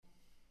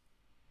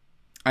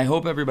I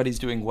hope everybody's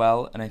doing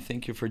well, and I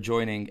thank you for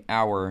joining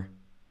our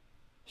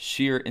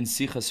Shir in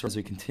Sichas as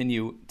we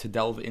continue to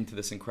delve into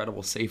this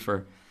incredible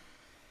sefer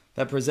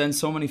that presents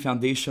so many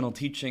foundational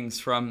teachings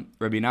from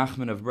Rebbe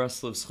Nachman of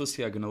Breslov, Zchus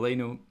Yagen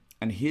Aleinu,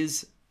 and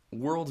his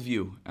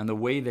worldview and the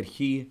way that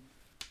he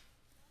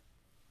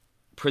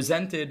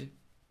presented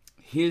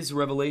his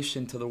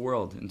revelation to the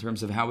world in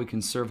terms of how we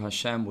can serve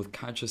Hashem with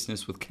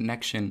consciousness, with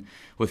connection,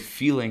 with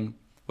feeling,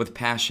 with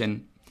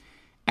passion.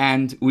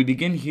 And we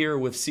begin here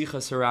with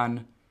Sichas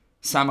Haran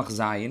Samach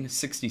Zayin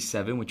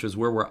 67, which is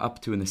where we're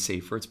up to in the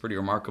Sefer. It's pretty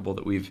remarkable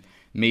that we've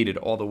made it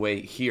all the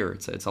way here.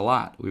 It's a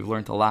lot. We've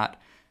learned a lot,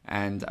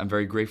 and I'm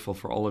very grateful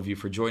for all of you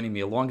for joining me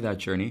along that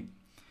journey.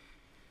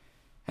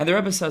 And the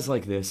Rebbe says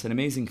like this, an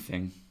amazing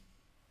thing.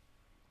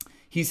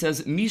 He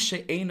says,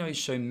 Mishe einoi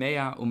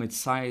shoymea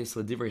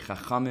umitzayis ledivrei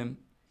chachamim.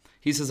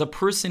 He says, a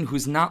person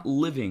who's not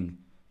living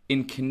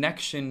in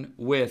connection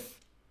with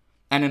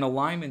and in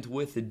alignment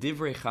with the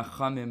divrei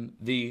chachamim,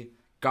 the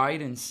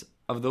guidance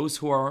of those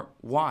who are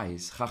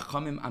wise,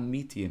 chachamim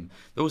amitiyim,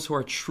 those who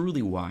are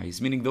truly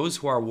wise, meaning those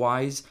who are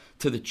wise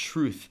to the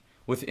truth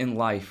within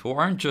life, who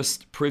aren't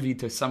just privy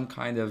to some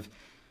kind of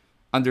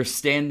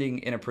understanding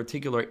in a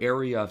particular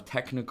area of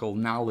technical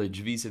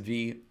knowledge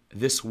vis-a-vis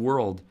this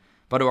world,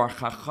 but who are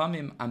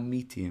chachamim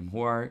amitiyim,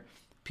 who are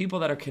people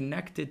that are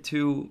connected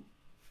to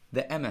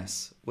the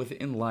emes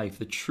within life,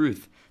 the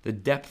truth, the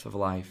depth of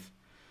life.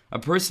 A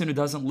person who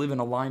doesn't live in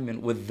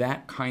alignment with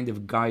that kind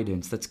of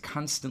guidance that's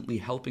constantly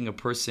helping a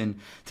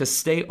person to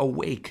stay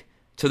awake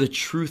to the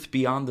truth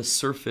beyond the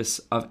surface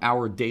of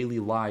our daily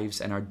lives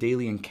and our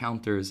daily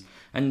encounters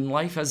and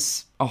life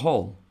as a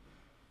whole.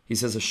 He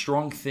says a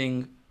strong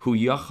thing, hu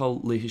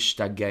yachal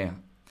lehishtageya.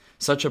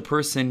 Such a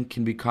person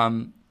can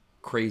become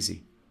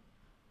crazy.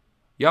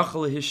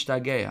 Yachal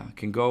lehishtageya,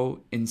 can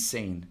go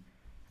insane,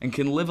 and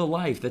can live a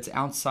life that's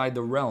outside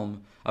the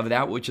realm of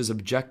that which is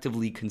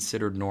objectively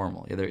considered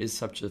normal. Yeah, there is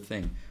such a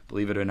thing,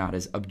 believe it or not,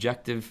 as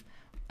objective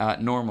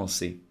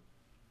normalcy.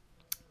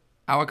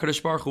 How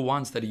HaKadosh Baruch Hu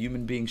wants that a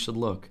human being should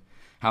look,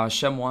 how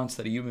Hashem wants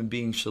that a human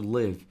being should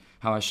live,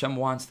 how Hashem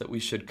wants that we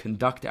should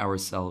conduct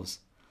ourselves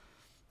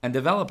and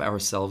develop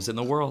ourselves in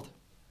the world.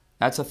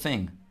 That's a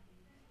thing.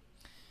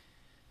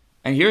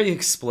 And here he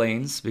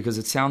explains, because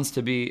it seems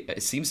to be a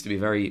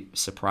very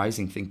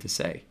surprising thing to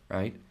say,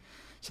 right?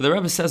 So the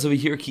Rebbe says over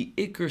here, Ki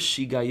ikr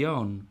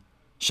shigayon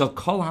shall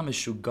kol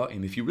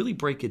ha-meshugaim. If you really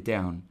break it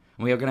down,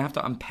 and we are going to have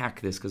to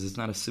unpack this because it's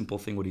not a simple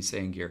thing what he's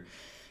saying here.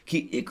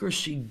 Ki ikr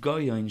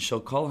shigayon shall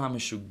kol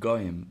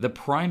ha-meshugaim. The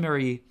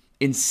primary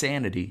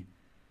insanity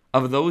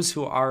of those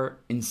who are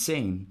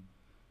insane,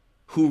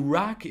 who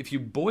rak, if you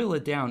boil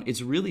it down,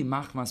 it's really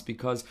machmas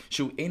because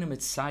shu eina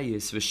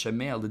mitzayis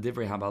v'shamea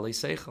l'divrei habalei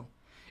seichel.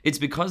 It's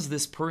because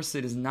this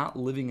person is not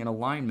living in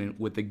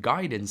alignment with the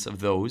guidance of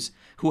those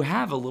who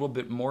have a little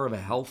bit more of a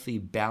healthy,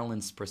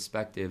 balanced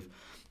perspective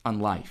on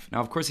life.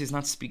 Now, of course, he's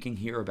not speaking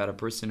here about a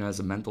person who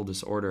has a mental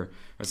disorder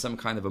or some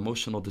kind of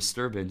emotional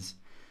disturbance.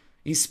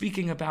 He's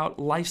speaking about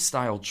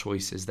lifestyle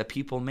choices that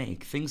people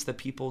make, things that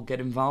people get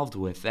involved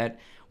with, that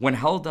when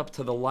held up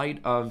to the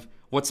light of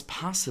what's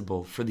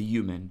possible for the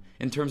human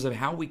in terms of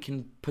how we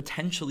can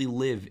potentially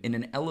live in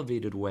an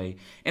elevated way,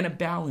 in a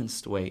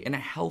balanced way, in a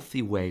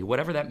healthy way,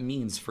 whatever that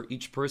means for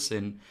each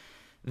person,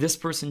 this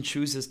person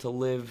chooses to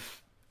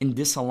live in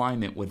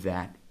disalignment with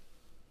that.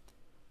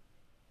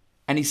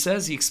 And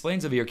he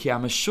explains over here, Ki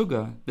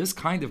ha-meshuga, this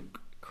kind of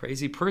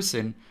crazy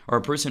person, or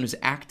a person who's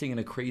acting in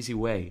a crazy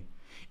way,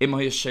 if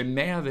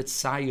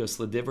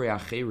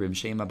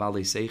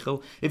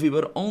he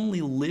would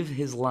only live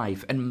his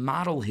life and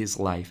model his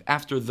life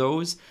after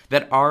those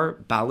that are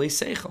balei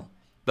seichel,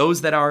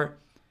 those that are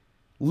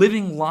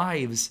living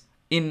lives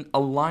in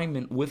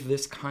alignment with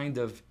this kind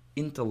of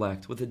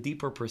intellect, with a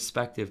deeper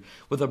perspective,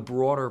 with a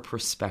broader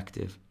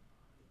perspective,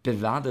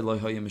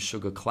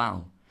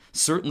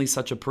 certainly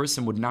such a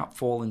person would not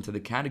fall into the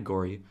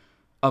category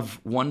of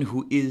one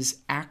who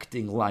is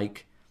acting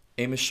like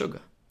a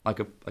meshuga. Like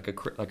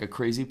a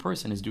crazy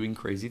person is doing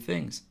crazy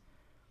things.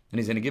 And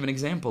he's going to give an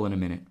example in a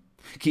minute.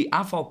 Ki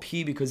afal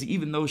pi, because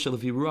even though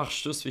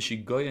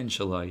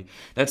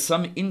that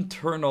some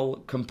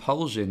internal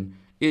compulsion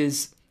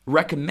is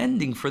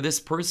recommending for this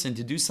person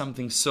to do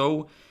something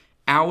so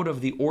out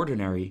of the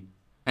ordinary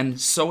and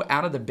so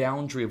out of the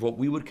boundary of what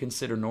we would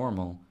consider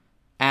normal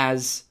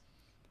as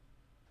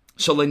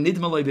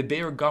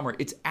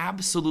it's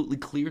absolutely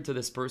clear to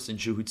this person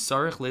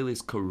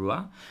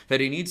that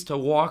he needs to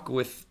walk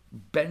with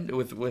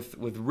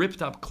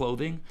ripped up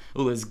clothing,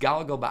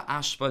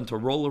 and to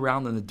roll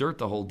around in the dirt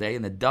the whole day,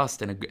 in the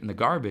dust and in the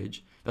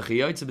garbage, to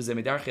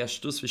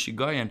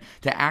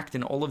act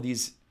in all of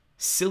these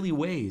silly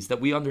ways that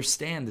we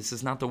understand this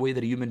is not the way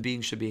that a human being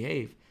should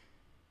behave.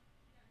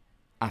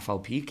 After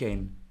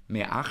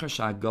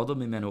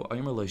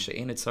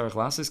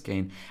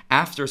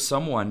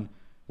someone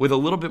with a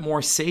little bit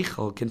more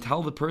seichel can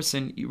tell the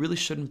person, you really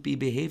shouldn't be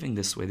behaving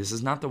this way. This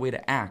is not the way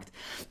to act.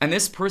 And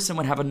this person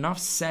would have enough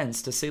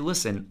sense to say,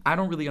 listen, I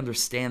don't really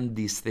understand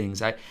these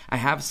things. I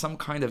have some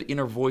kind of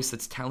inner voice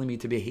that's telling me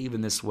to behave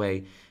in this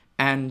way.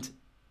 And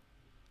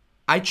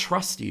I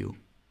trust you,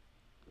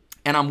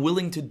 and I'm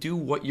willing to do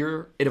what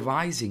you're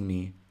advising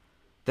me,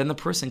 then the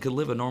person could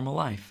live a normal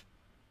life.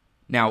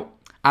 Now,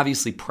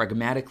 obviously,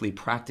 pragmatically,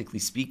 practically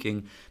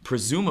speaking,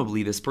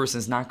 presumably this person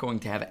is not going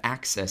to have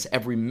access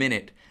every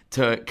minute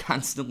to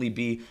constantly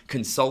be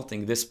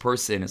consulting this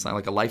person. It's not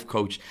like a life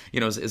coach,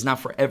 it's not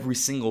for every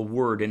single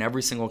word in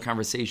every single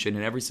conversation,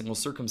 in every single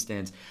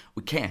circumstance.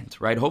 We can't,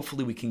 right?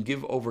 Hopefully we can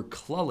give over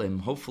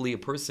klalim. Hopefully a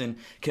person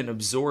can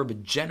absorb a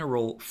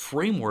general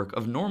framework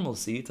of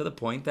normalcy to the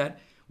point that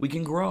we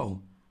can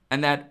grow,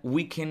 and that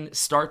we can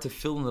start to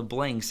fill in the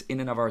blanks in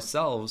and of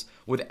ourselves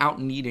without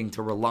needing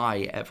to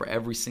rely for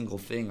every single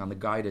thing on the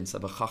guidance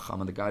of a chacham,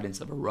 on the guidance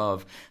of a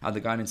rav, on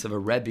the guidance of a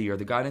rebbe, or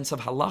the guidance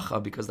of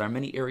halacha, because there are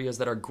many areas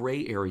that are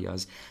gray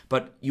areas.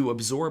 But you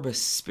absorb a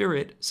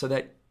spirit so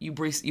that you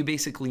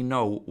basically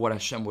know what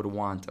Hashem would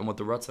want and what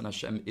the Ratzon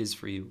Hashem is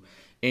for you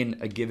in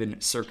a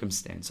given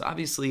circumstance. So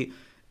obviously,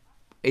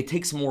 it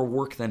takes more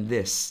work than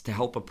this to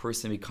help a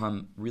person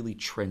become really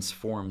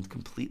transformed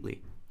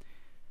completely.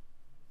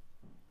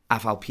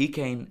 If the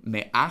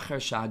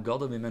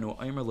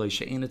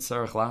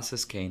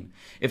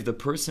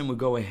person would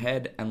go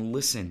ahead and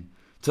listen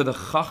to the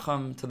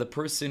chacham, to the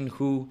person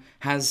who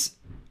has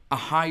a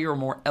higher,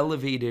 more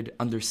elevated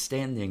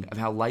understanding of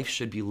how life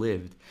should be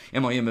lived,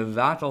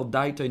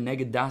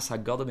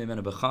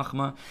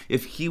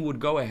 if he would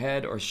go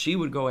ahead or she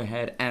would go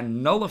ahead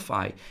and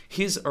nullify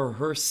his or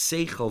her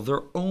seichel,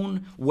 their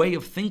own way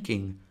of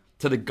thinking,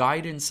 to the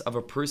guidance of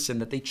a person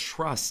that they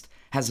trust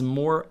has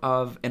more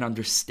of an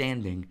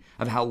understanding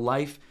of how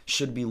life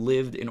should be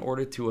lived in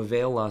order to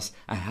avail us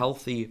a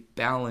healthy,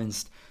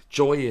 balanced,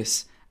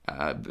 joyous,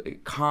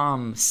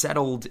 calm,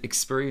 settled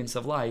experience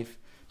of life,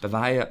 so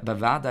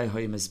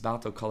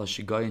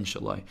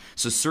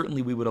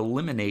certainly we would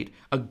eliminate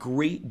a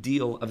great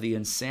deal of the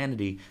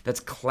insanity that's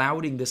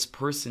clouding this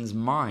person's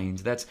mind,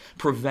 that's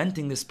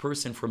preventing this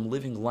person from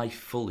living life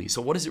fully. So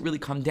what does it really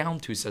come down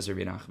to, says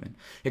Rebbe Nachman?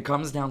 It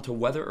comes down to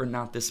whether or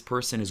not this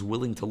person is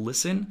willing to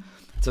listen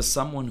to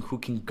someone who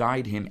can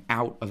guide him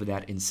out of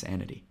that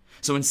insanity.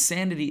 So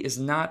insanity is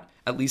not,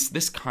 at least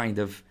this kind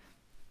of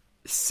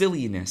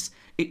silliness,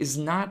 it is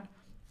not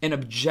an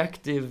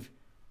objective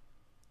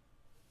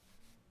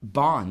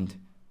bond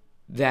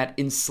that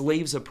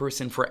enslaves a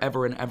person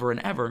forever and ever and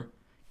ever,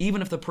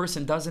 even if the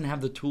person doesn't have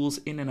the tools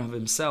in and of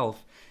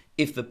himself.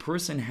 If the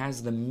person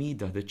has the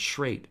midah, the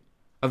trait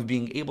of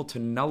being able to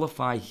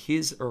nullify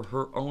his or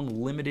her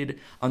own limited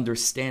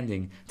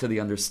understanding to the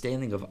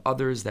understanding of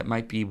others that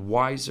might be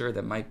wiser,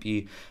 that might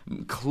be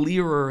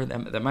clearer,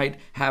 that might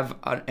have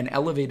an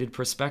elevated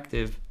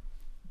perspective,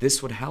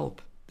 this would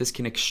help. This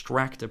can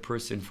extract a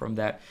person from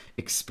that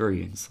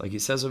experience. Like he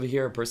says over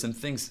here, a person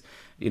thinks,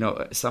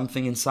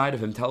 something inside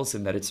of him tells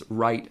him that it's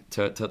right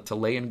to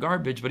lay in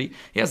garbage, but he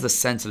has the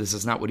sense that this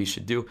is not what he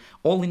should do.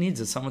 All he needs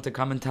is someone to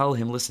come and tell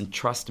him, listen,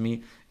 trust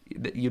me,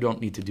 you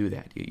don't need to do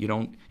that.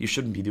 You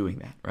shouldn't be doing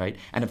that, right?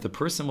 And if the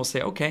person will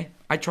say, okay,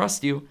 I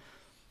trust you,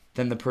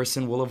 then the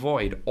person will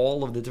avoid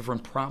all of the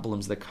different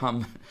problems that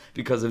come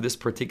because of this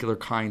particular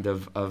kind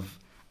of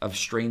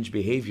strange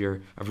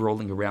behavior of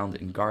rolling around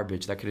in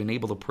garbage that could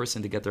enable the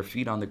person to get their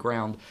feet on the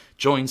ground,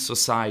 join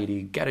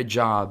society, get a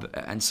job,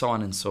 and so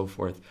on and so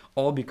forth,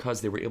 all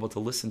because they were able to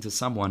listen to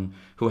someone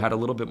who had a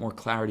little bit more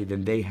clarity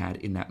than they had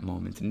in that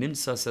moment.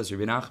 Nimsa, says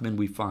Rebbe Nachman,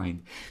 we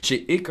find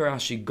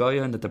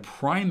that the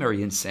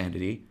primary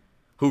insanity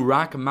is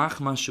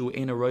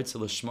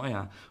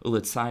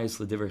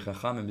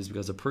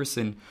because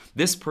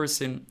this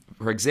person,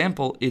 for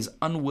example, is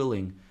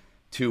unwilling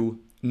to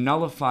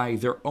nullify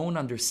their own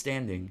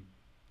understanding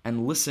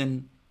and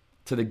listen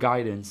to the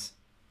guidance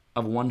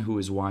of one who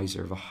is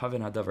wiser. And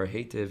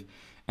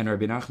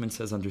Rabbi Nachman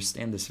says,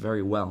 understand this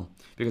very well,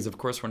 because of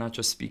course we're not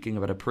just speaking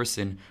about a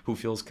person who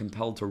feels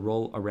compelled to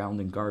roll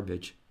around in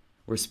garbage.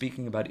 We're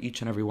speaking about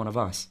each and every one of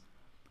us,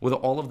 with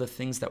all of the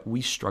things that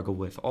we struggle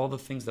with, all the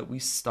things that we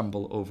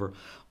stumble over,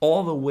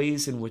 all the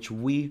ways in which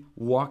we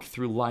walk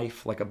through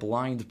life like a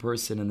blind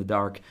person in the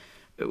dark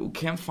who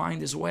can't find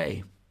his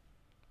way.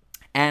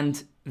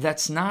 And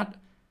that's not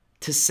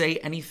to say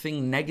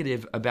anything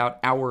negative about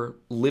our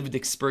lived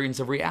experience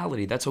of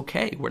reality. That's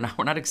okay. We're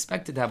not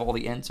expected to have all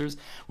the answers.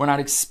 We're not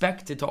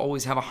expected to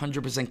always have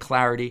 100%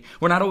 clarity.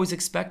 We're not always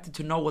expected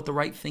to know what the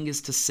right thing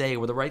is to say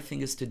or the right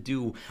thing is to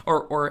do,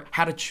 or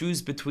how to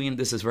choose between,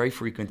 this is very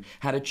frequent,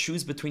 how to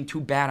choose between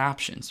two bad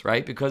options,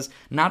 right? Because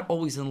not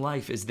always in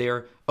life is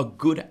there a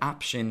good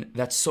option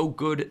that's so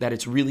good that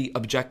it's really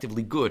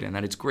objectively good and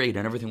that it's great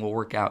and everything will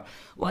work out.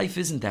 Life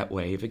isn't that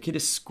way. If a kid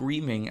is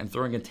screaming and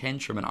throwing a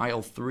tantrum in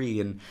aisle 3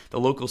 in the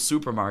local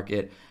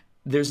supermarket,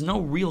 there's no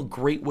real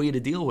great way to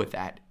deal with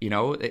that.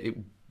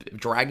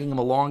 Dragging him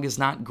along is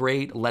not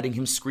great. Letting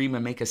him scream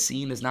and make a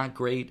scene is not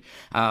great.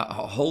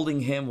 Holding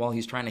him while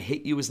he's trying to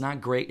hit you is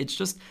not great.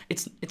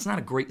 It's not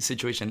a great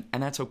situation,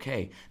 and that's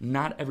okay.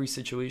 Not every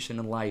situation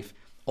in life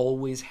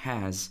always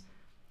has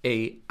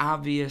a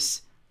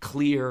obvious,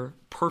 clear,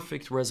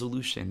 perfect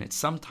resolution. It's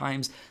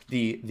sometimes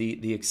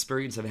the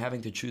experience of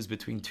having to choose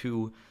between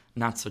two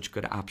not such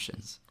good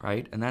options,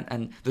 right?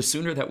 And the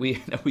sooner that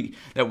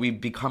we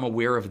become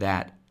aware of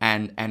that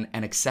and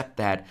accept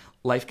that,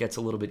 life gets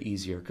a little bit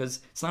easier,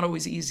 because it's not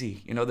always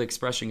easy. You know, the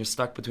expression, you're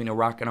stuck between a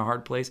rock and a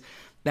hard place.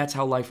 That's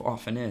how life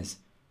often is.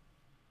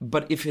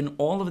 But if in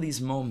all of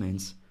these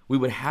moments we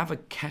would have a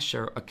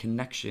kesher, a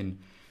connection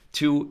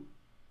to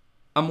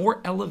a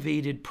more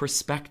elevated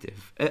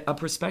perspective, a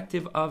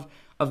perspective of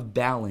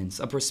balance,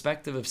 a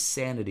perspective of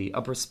sanity,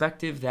 a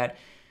perspective that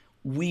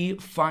we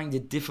find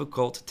it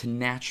difficult to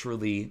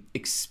naturally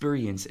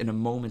experience in a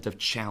moment of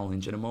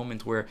challenge, in a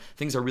moment where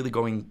things are really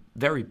going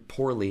very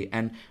poorly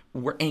and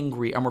we're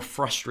angry and we're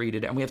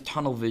frustrated and we have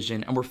tunnel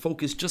vision and we're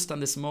focused just on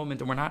this moment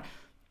and we're not.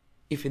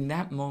 If in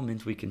that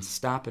moment we can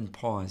stop and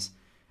pause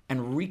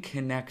and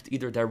reconnect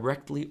either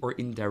directly or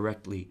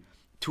indirectly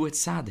to a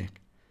tzaddik,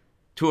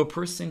 to a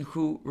person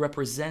who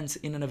represents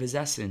in and of his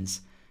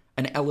essence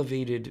an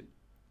elevated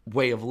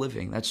way of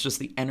living. That's just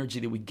the energy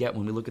that we get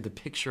when we look at the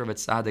picture of a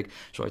tzaddik.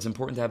 So it's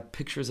important to have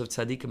pictures of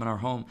tzaddikim in our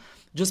home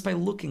just by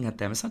looking at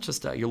them. It's not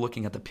just you're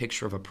looking at the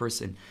picture of a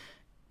person.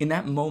 In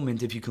that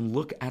moment, if you can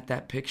look at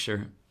that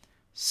picture,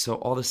 so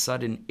all of a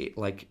sudden it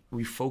like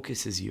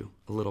refocuses you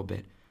a little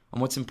bit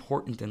on what's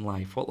important in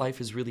life, what life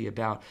is really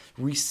about,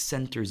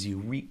 recenters you,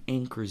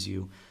 re-anchors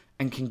you,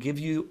 and can give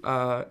you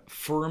a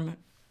firm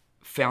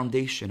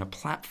foundation, a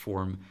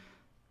platform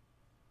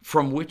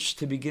from which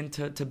to begin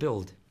to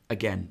build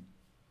again.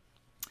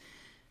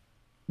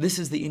 This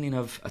is the inyan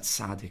of a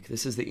tzaddik.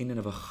 This is the inyan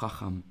of a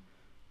chacham.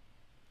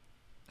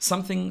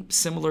 Something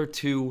similar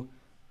to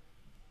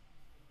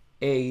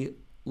a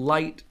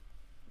light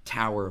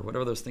tower,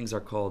 whatever those things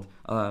are called.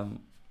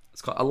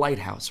 It's called a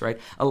lighthouse, right?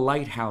 A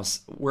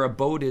lighthouse where a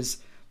boat is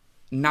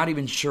not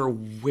even sure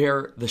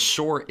where the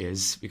shore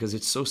is because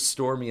it's so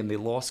stormy and they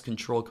lost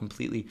control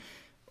completely.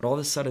 But all of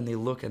a sudden they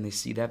look and they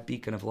see that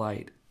beacon of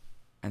light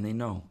and they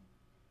know.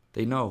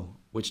 They know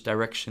which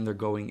direction they're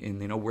going in.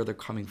 They know where they're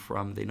coming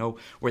from. They know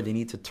where they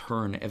need to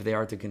turn if they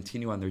are to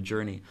continue on their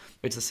journey.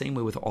 It's the same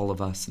way with all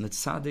of us. And the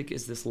tzaddik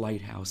is this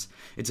lighthouse.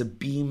 It's a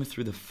beam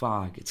through the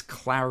fog. It's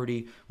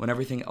clarity when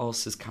everything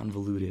else is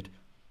convoluted.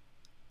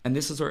 And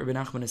this is what Rebbe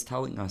Nachman is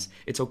telling us.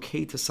 It's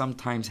okay to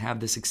sometimes have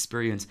this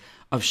experience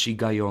of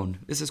shigayon.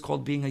 This is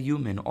called being a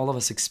human. All of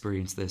us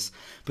experience this.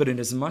 But in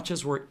as much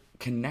as we're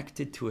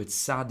connected to a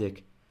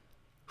tzaddik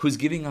who's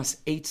giving us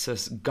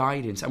eitzas,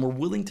 guidance, and we're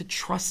willing to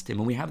trust him,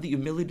 and we have the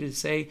humility to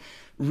say,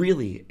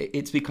 really,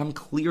 it's become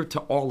clear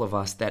to all of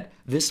us that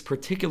this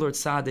particular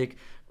tzaddik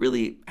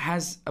really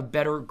has a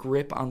better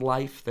grip on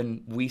life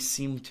than we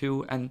seem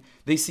to, and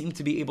they seem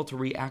to be able to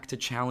react to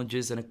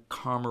challenges in a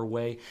calmer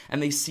way,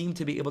 and they seem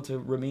to be able to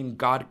remain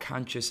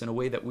God-conscious in a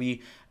way that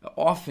we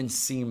often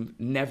seem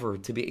never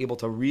to be able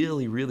to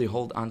really, really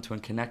hold on to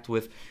and connect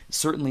with,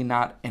 certainly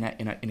not in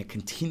a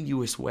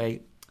continuous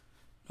way.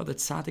 No, that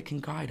tzaddik can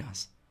guide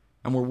us.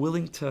 And we're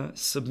willing to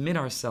submit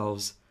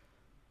ourselves,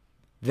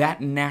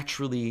 that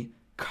naturally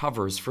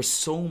covers for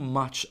so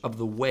much of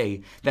the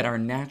way that our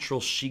natural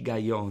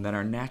shigayon, that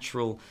our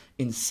natural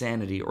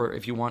insanity, or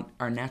if you want,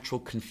 our natural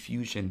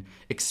confusion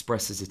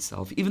expresses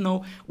itself. Even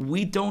though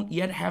we don't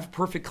yet have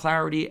perfect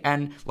clarity,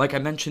 and like I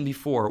mentioned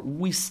before,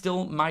 we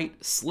still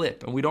might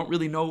slip, and we don't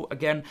really know,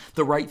 again,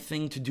 the right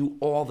thing to do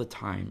all the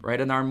time,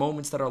 right? And there are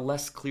moments that are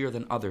less clear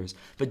than others.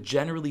 But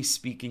generally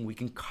speaking, we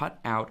can cut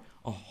out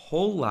a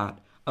whole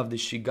lot of the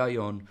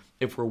shigayon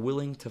if we're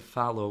willing to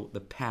follow the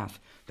path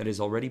that is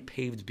already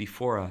paved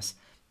before us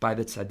by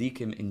the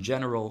tzaddikim in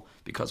general,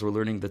 because we're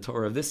learning the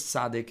Torah of this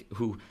tzaddik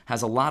who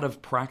has a lot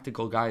of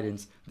practical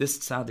guidance, this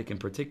tzaddik in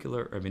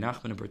particular, Rebbe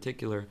Nachman in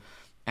particular,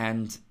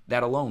 and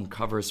that alone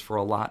covers for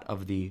a lot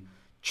of the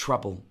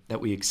trouble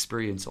that we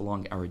experience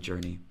along our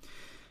journey.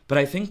 But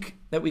I think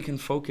that we can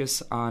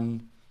focus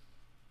on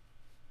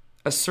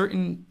a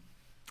certain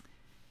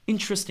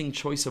interesting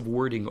choice of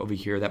wording over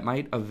here that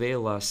might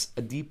avail us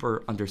a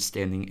deeper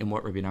understanding in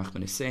what Rebbe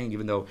Nachman is saying,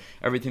 even though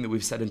everything that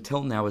we've said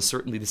until now is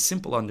certainly the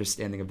simple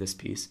understanding of this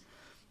piece.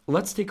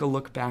 Let's take a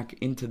look back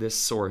into this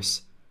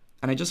source,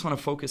 and I just want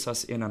to focus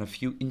us in on a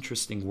few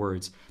interesting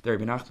words that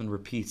Rebbe Nachman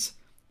repeats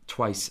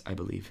twice, I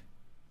believe.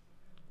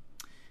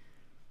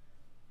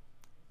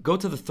 Go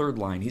to the third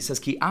line. He says,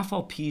 Ki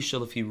afal pi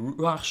shelafi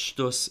ruach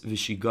shtus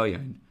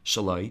v'shigayon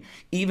shalai.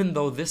 Even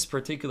though this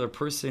particular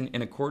person,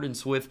 in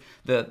accordance with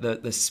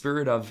the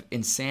spirit of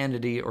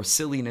insanity or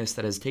silliness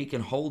that has taken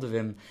hold of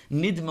him,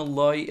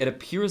 nidmaloi, it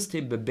appears to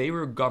him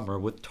bebeir gomer,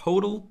 with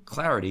total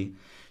clarity,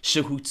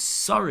 shehu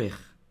tzarich,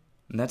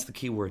 and that's the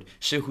key word,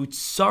 shehu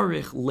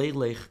tzarich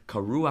leilech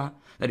karua,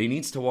 that he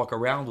needs to walk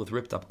around with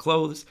ripped up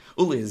clothes,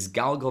 uliz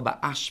galgal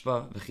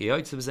ba'ashpa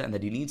v'chiyotz, and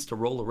that he needs to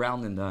roll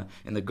around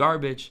in the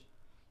garbage.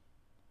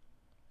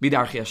 And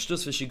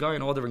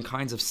all different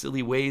kinds of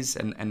silly ways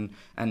and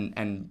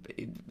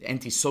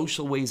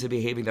antisocial ways of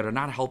behaving that are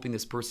not helping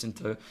this person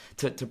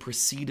to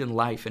proceed in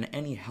life in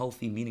any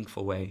healthy,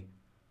 meaningful way.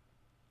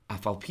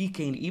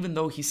 Even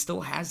though he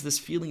still has this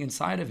feeling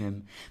inside of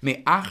him,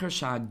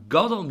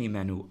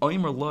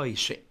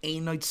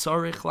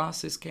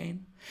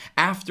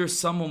 after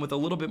someone with a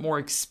little bit more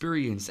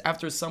experience,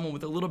 after someone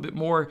with a little bit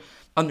more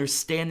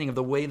understanding of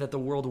the way that the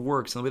world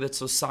works and the way that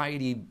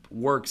society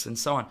works and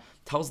so on,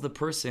 tells the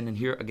person, and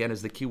here again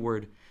is the key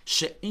word,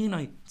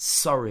 she'enai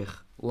tzarich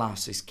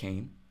lasis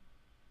kain,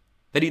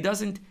 that he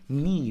doesn't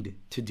need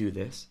to do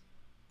this,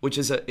 which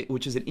is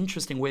an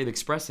interesting way of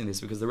expressing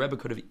this, because the Rebbe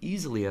could have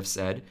easily have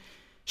said,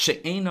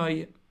 she'ein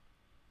loy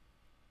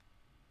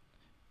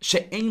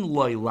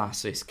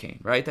lasis kain,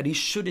 right? That he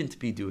shouldn't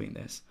be doing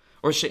this.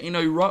 Or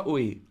she'enoi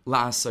ra'ui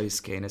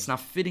lasis kain. It's not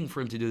fitting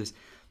for him to do this.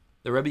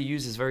 The Rebbe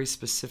uses very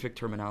specific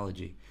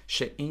terminology.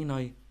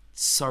 She'enoi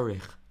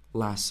tzarich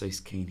lasis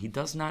kain. He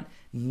does not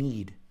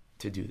need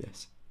to do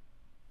this.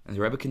 And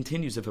the Rebbe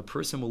continues, if a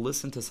person will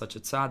listen to such a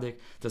tzaddik,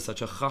 to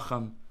such a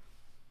chacham,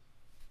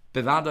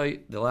 bevadai,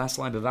 the last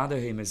line,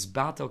 bevadai he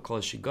mizbatel kol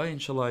shigayin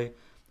shaloi,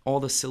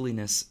 all the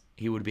silliness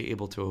he would be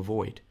able to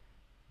avoid,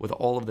 with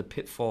all of the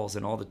pitfalls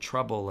and all the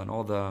trouble and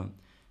all the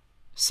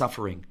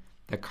suffering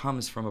that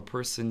comes from a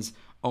person's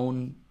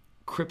own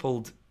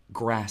crippled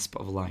grasp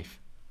of life.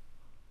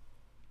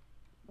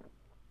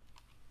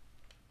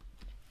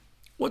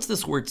 What's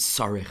this word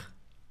sarich?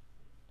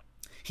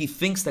 He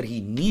thinks that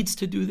he needs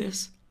to do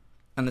this,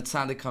 and the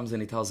tzaddik comes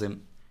and he tells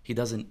him he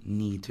doesn't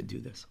need to do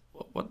this.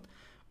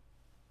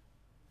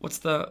 What's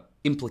the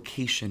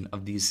implication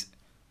of these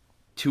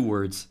two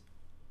words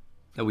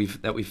that we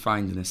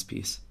find in this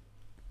piece?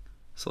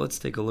 So let's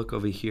take a look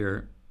over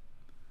here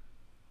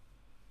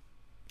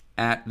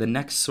at the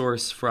next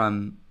source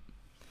from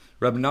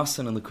Reb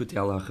Nachman and Likutei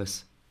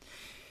Halachos.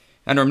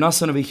 And Reb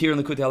Nachman over here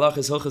in Likutei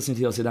Halachos, Hilchos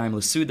Netilas Yadayim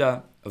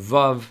L'Suda,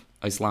 Vav,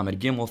 Islamed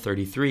Gimel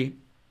 33.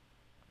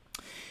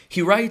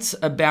 He writes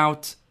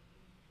about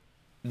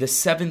the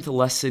seventh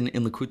lesson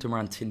in Likutei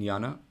Moharan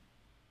Tinyana,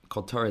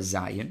 called Torah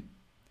Zayin.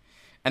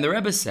 And the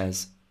Rebbe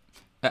says,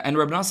 and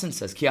Reb Nachman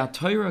says, Ki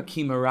HaTorah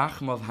ki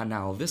merachmav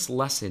hanal. This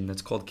lesson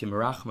that's called Ki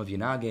merachmav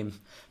Yanagim,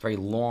 very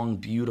long,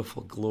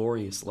 beautiful,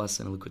 glorious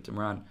lesson in Likutei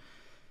Moharan.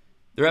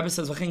 The Rebbe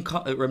says, Reb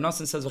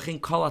Nachman says,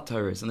 V'chein kol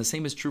HaTorahs, and the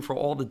same is true for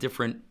all the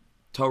different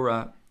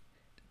Torah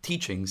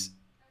teachings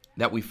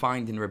that we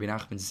find in Rabbi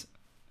Nachman's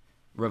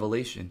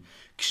revelation.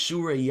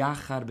 Kshura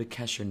yachad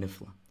b'kesher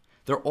nifla.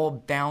 They're all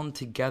bound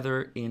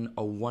together in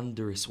a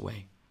wondrous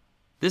way.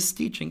 This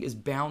teaching is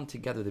bound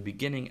together, the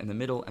beginning and the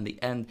middle and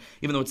the end.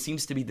 Even though it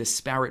seems to be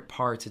disparate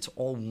parts, it's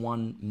all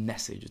one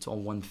message, it's all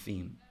one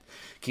theme.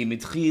 Ki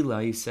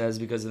mitchila, he says,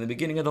 because in the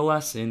beginning of the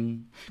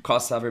lesson,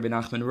 Kosav Rabbi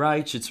Nachman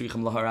writes,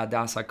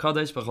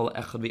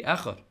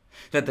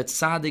 that the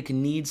tzaddik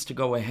needs to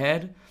go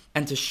ahead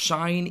and to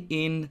shine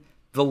in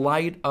the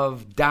light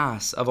of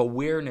das, of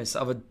awareness,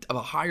 of a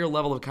higher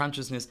level of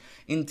consciousness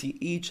into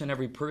each and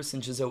every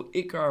person,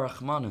 ikar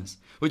rachmanas,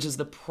 which is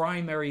the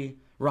primary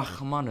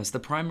rachmanas, the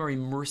primary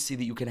mercy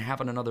that you can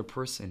have on another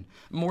person.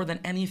 More than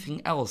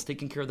anything else,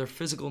 taking care of their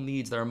physical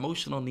needs, their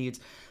emotional needs,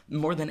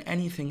 more than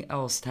anything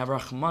else, to have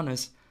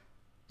rachmanas,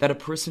 that a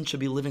person should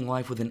be living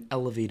life with an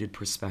elevated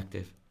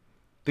perspective.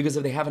 Because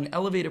if they have an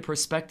elevated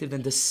perspective,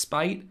 then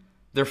despite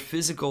their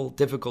physical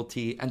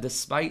difficulty and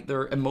despite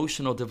their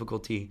emotional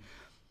difficulty,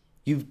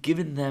 you've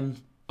given them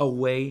a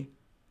way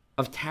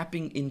of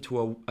tapping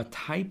into a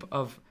type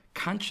of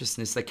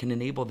consciousness that can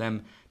enable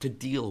them to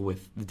deal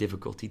with the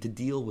difficulty, to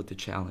deal with the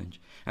challenge.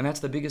 And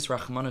that's the biggest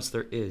rachmanos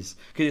there is.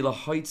 To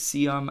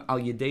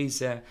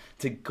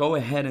go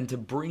ahead and to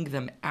bring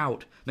them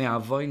out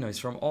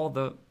from all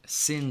the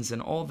sins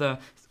and all the,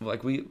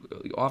 like we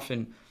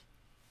often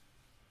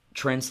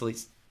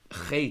translate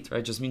chet,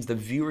 right? Just means the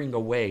veering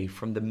away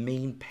from the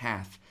main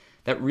path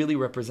that really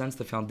represents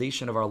the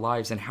foundation of our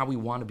lives and how we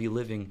want to be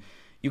living.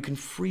 You can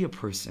free a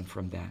person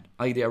from that,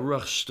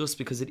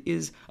 because it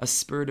is a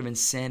spirit of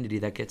insanity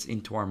that gets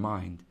into our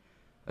mind.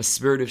 A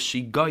spirit of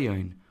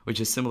shigayon,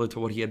 which is similar to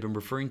what he had been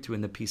referring to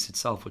in the piece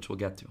itself, which we'll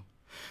get to.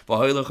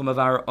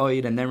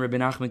 And then Rebbe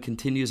Nachman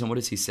continues, and what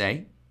does he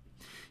say?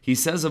 He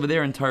says over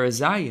there in Torah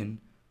Zayin,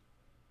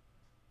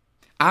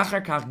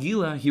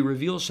 he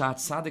reveals that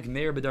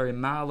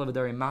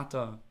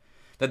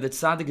the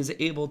tzaddik is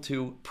able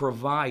to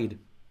provide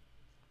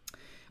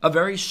a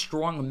very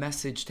strong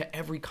message to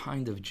every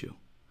kind of Jew.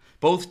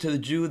 Both to the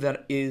Jew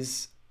that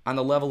is on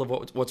the level of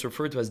what's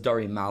referred to as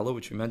Dari Mala,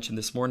 which we mentioned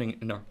this morning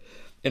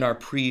in our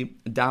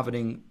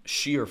pre-davening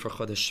shir for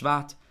Chodesh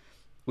Shvat.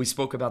 We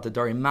spoke about the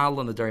Dari Mala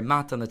and the Dari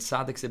Mata and the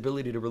tzaddik's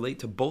ability to relate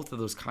to both of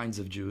those kinds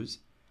of Jews.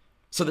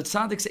 So the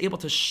tzaddik's able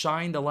to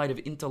shine the light of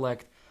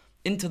intellect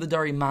into the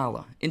Dari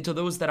Mala, into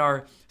those that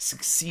are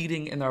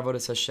succeeding in their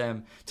Avodas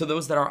Hashem, to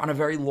those that are on a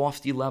very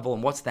lofty level.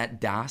 And what's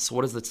that das?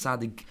 What does the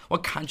tzaddik,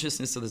 what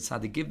consciousness does the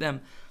tzaddik give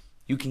them?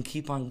 You can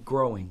keep on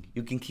growing.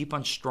 You can keep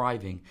on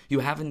striving. You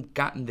haven't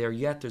gotten there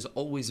yet. There's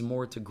always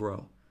more to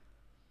grow.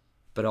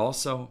 But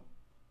also,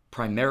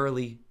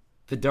 primarily,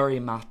 the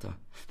Dari Mata.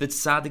 The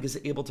tzaddik is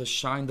able to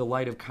shine the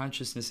light of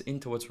consciousness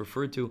into what's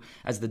referred to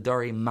as the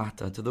Dari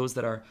Mata, to those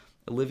that are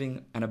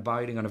living and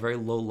abiding on a very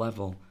low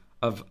level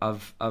of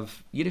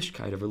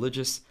Yiddishkeit, of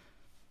religious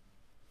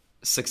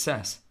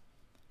success.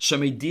 What's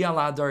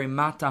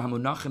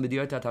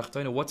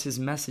his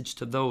message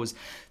to those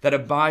that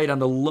abide on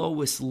the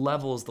lowest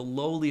levels, the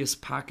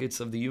lowliest pockets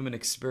of the human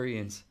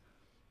experience?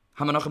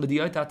 A very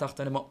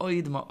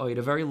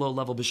low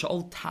level,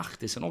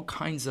 and all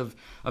kinds of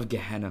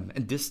Gehenna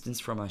and distance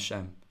from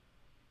Hashem.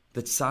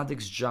 The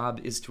tzaddik's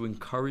job is to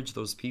encourage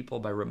those people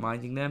by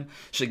reminding them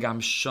that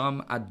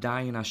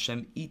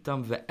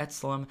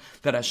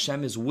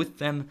Hashem is with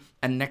them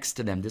and next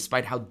to them,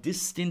 despite how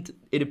distant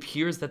it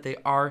appears that they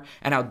are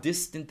and how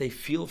distant they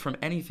feel from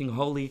anything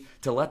holy,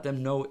 to let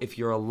them know if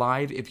you're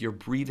alive, if you're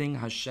breathing,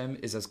 Hashem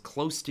is as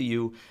close to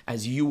you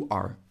as you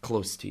are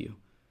close to you.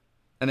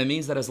 And that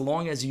means that as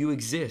long as you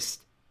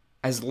exist,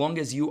 as long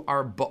as you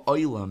are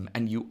ba'olam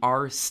and you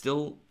are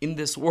still in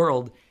this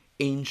world,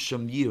 ein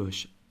shem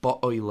yush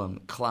ba'olam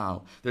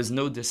klal. There's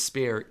no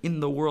despair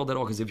in the world at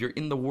all, because if you're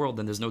in the world,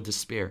 then there's no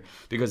despair.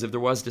 Because if there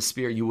was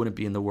despair, you wouldn't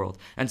be in the world.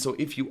 And so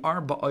if you are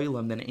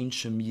ba'olam, then ein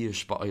shem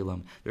yush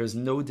ba'olam. There's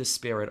no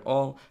despair at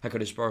all.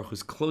 HaKadosh Baruch Hu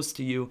is close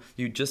to you.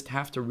 You just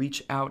have to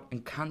reach out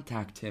and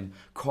contact Him.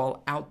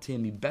 Call out to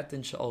Him. Ibeten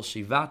sha'al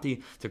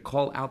shivati. To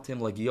call out to Him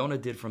like Yonah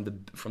did from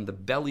the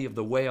belly of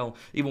the whale.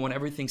 Even when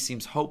everything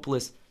seems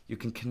hopeless, you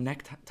can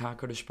connect to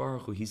HaKadosh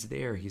Baruch Hu. He's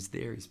there. He's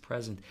there. He's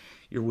present.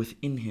 You're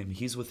within Him.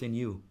 He's within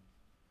you.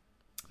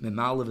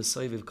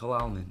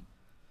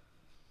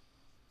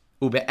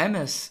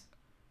 Ube'emes,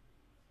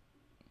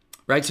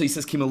 right? So he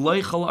says,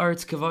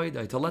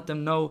 to let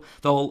them know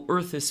the whole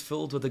earth is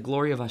filled with the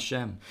glory of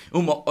Hashem.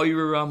 And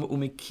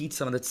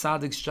the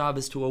tzaddik's job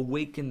is to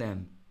awaken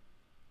them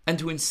and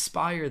to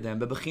inspire them.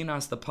 The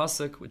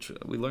pasuk, which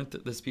we learned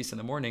this piece in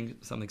the morning,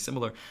 something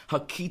similar,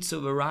 to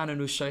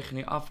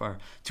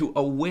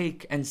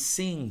awake and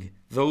sing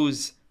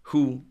those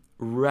who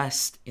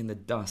rest in the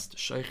dust,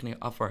 sheichni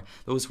afar,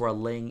 those who are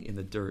laying in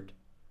the dirt.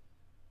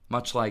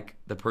 Much like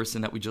the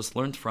person that we just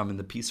learned from in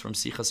the piece from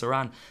Sichas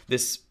Haran,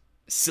 this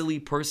silly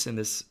person,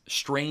 this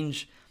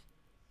strange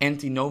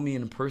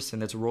antinomian person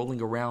that's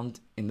rolling around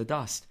in the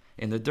dust,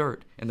 in the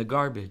dirt, in the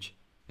garbage,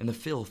 in the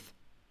filth.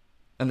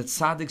 And the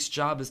tzaddik's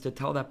job is to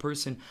tell that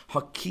person,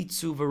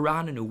 Hakitzu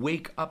v'ranenu,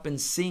 wake up and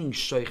sing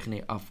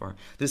sheichni afar,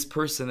 this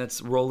person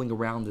that's rolling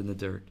around in the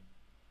dirt.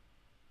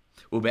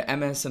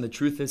 Ube'emes, and the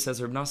truth is,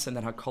 says Reb Nosson,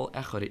 that Hakol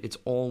Echad, it's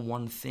all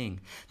one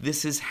thing.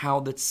 This is how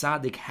the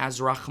tzaddik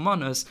has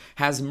rachmanas,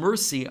 has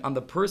mercy on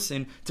the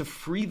person to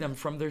free them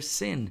from their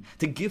sin,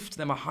 to gift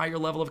them a higher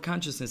level of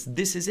consciousness.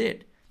 This is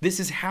it. This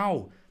is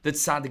how the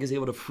tzaddik is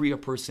able to free a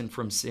person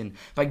from sin,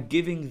 by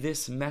giving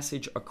this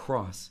message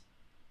across.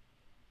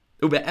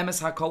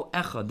 Ube'emes hakol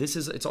echad.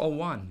 It's all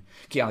one.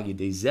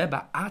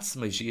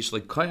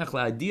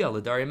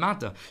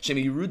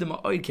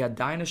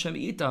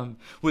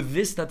 With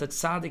this, that the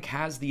tzaddik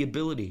has the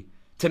ability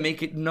to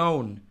make it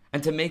known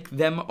and to make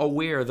them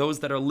aware, those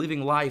that are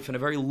living life in a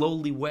very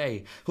lowly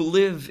way, who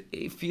live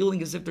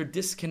feeling as if they're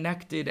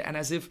disconnected and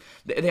as if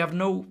they have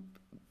no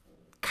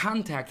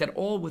contact at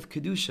all with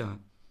Kedusha,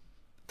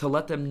 to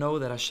let them know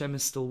that Hashem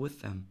is still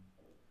with them.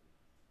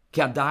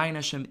 That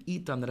Hashem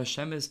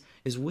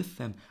is with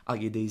them.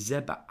 Each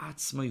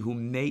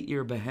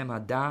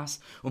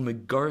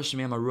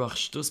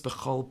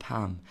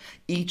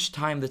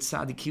time that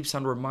tzaddik keeps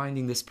on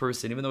reminding this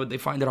person, even though they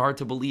find it hard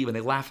to believe and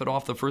they laugh it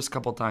off the first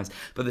couple of times,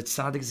 but the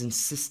tzaddik is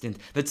insistent.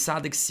 That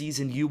tzaddik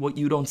sees in you what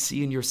you don't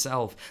see in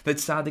yourself. That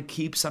tzaddik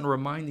keeps on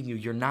reminding you,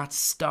 you're not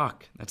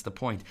stuck. That's the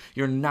point.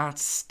 You're not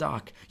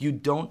stuck. You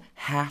don't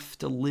have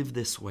to live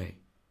this way.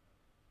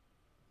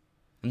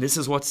 And this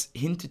is what's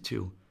hinted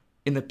to.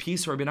 In the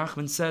piece, Rabbi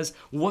Nachman says,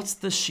 what's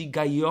the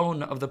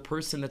shigayon of the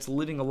person that's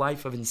living a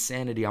life of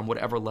insanity on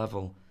whatever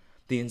level?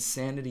 The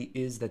insanity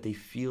is that they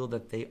feel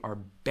that they are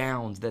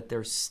bound, that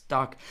they're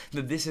stuck,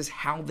 that this is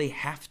how they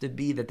have to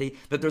be, that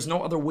there's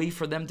no other way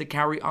for them to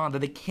carry on,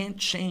 that they can't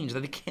change, that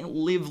they can't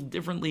live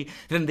differently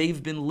than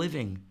they've been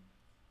living.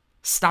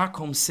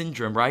 Stockholm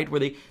syndrome, right?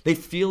 Where they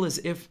feel as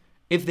if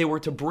they were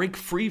to break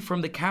free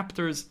from the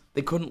captors,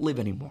 they couldn't live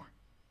anymore.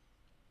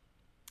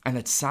 And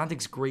that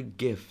tzaddik's great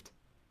gift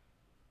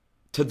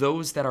to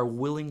those that are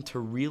willing to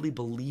really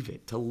believe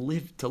it, to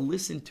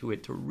listen to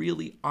it, to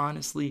really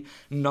honestly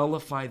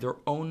nullify their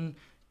own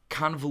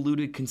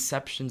convoluted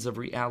conceptions of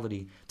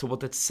reality, to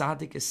what the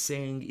tzaddik is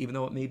saying, even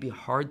though it may be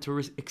hard to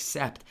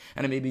accept,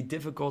 and it may be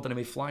difficult, and it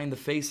may fly in the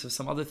face of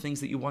some other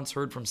things that you once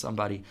heard from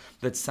somebody.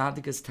 That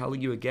tzaddik is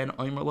telling you again,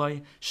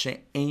 Oimerlai,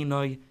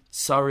 she'enoi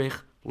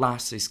tzarich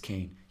lasis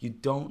kain. You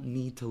don't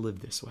need to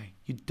live this way.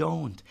 You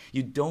don't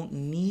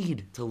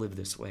need to live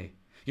this way.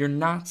 You're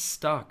not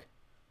stuck.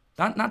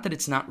 Not that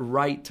it's not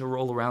right to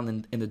roll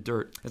around in the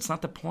dirt. That's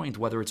not the point,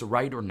 whether it's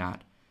right or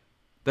not.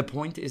 The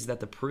point is that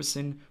the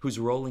person who's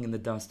rolling in the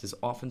dust is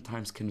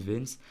oftentimes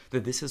convinced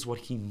that this is what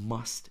he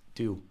must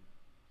do.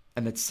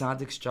 And that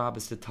tzaddik's job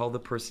is to tell the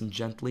person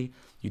gently,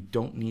 you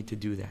don't need to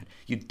do that.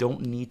 You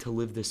don't need to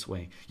live this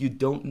way. You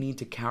don't need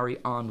to carry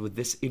on with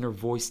this inner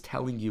voice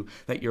telling you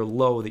that you're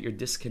low, that you're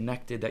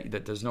disconnected,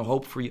 that there's no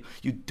hope for you.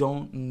 You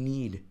don't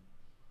need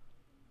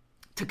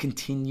to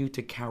continue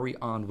to carry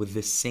on with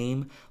the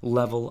same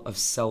level of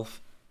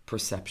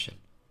self-perception.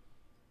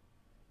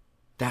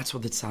 That's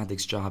what the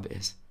tzaddik's job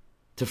is.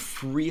 To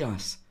free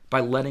us by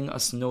letting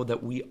us know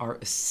that we are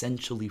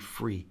essentially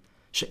free.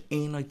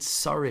 She'enot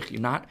tzarich.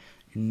 You're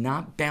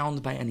not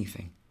bound by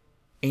anything.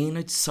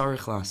 Enot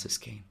tzarich lasis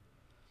kain.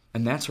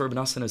 And that's what Rebbe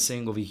Nachman is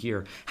saying over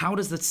here. How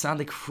does the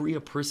tzaddik free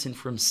a person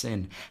from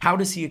sin? How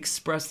does he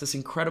express this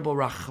incredible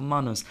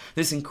rachmanus,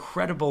 this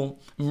incredible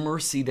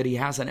mercy that he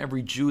has on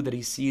every Jew that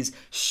he sees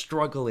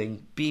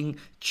struggling, being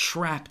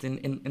trapped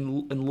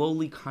in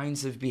lowly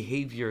kinds of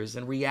behaviors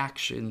and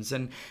reactions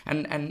and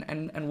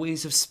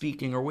ways of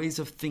speaking or ways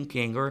of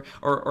thinking or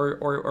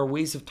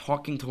ways of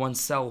talking to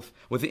oneself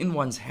within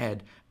one's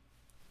head?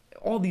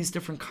 All these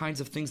different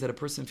kinds of things that a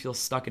person feels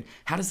stuck in.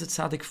 How does the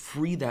tzaddik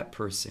free that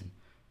person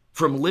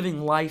from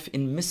living life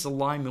in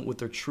misalignment with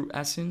their true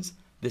essence?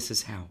 This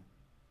is how.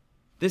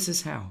 This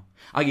is how.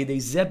 The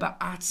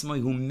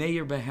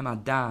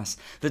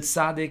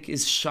tzaddik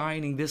is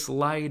shining this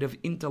light of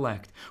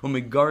intellect. And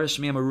the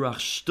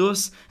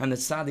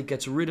tzaddik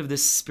gets rid of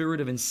this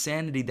spirit of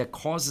insanity that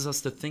causes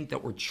us to think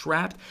that we're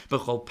trapped.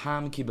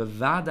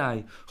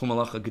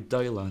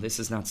 This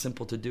is not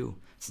simple to do.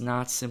 It's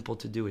not simple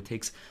to do. It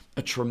takes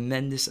a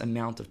tremendous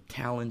amount of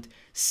talent,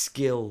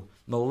 skill,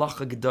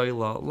 malacha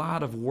gedola, a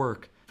lot of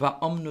work.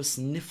 Va'amnus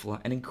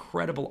nifla, an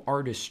incredible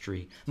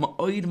artistry.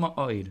 Ma'oid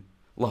ma'oid.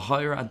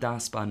 Lahayr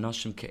adas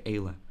ba'anashim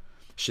ke'ela.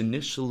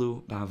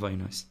 Shenishlu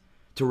ba'avainos.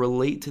 To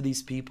relate to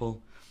these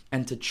people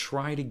and to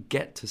try to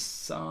get to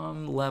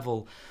some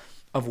level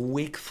of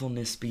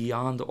wakefulness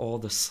beyond all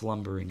the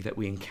slumbering that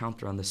we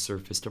encounter on the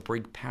surface, to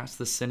break past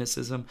the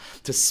cynicism,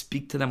 to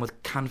speak to them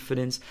with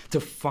confidence,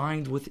 to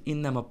find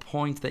within them a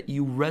point that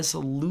you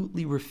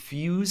resolutely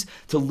refuse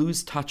to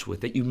lose touch with,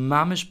 that you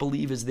mamish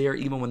believe is there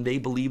even when they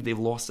believe they've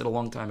lost it a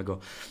long time ago.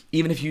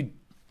 Even if you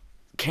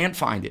can't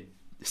find it,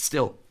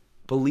 still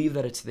believe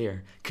that it's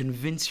there.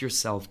 Convince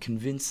yourself,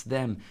 convince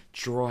them,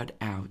 draw it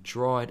out.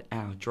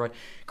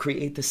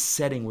 Create the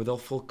setting where they'll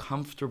feel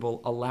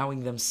comfortable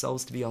allowing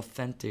themselves to be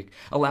authentic,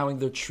 allowing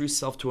their true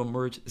self to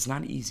emerge. It's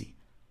not easy.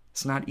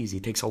 It's not easy.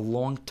 It takes a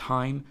long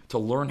time to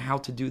learn how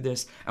to do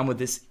this. And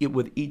with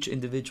each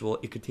individual,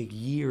 it could take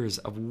years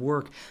of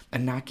work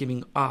and not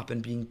giving up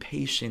and being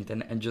patient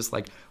and just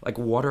like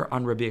water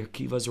on Rebbe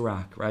Akiva's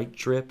rock, right?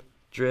 Drip,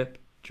 drip,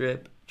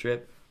 drip,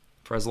 drip,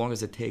 for as long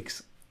as it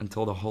takes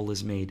until the hole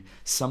is made.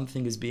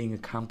 Something is being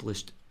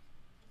accomplished,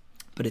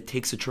 but it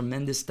takes a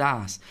tremendous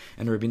das.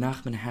 And Rabbi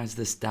Nachman has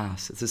this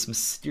das. It's this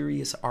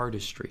mysterious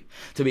artistry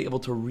to be able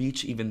to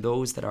reach even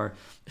those that are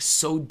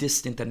so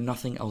distant that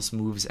nothing else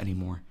moves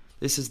anymore.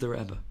 This is the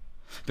Rebbe.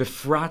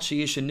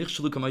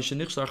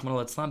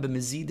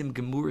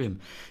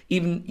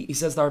 Even, he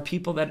says, there are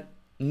people that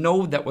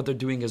know that what they're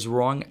doing is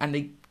wrong, and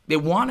they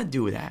want to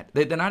do that.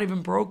 They're not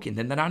even broken,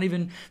 and they're not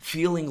even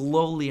feeling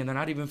lowly, and they're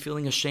not even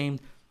feeling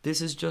ashamed.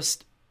 This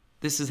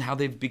is how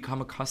they've become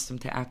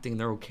accustomed to acting.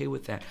 They're okay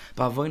with that.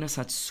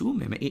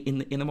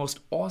 In the most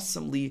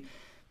awesomely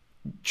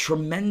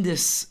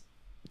tremendous,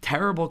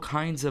 terrible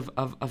kinds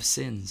of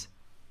sins.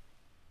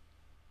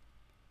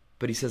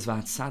 But he says,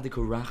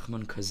 V'atzadiku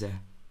rachman kazeh.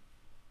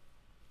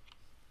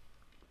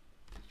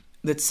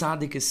 The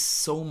tzaddik is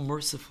so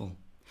merciful.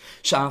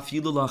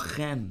 Sha'afilu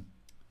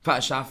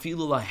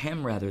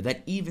lahem, rather,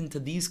 that even to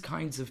these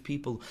kinds of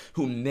people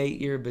who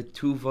me'ir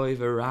betuvoi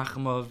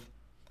v'rachmav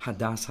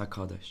hadas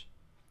hakadosh,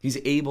 he's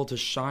able to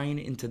shine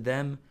into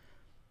them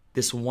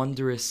this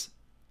wondrous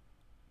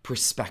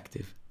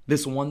perspective,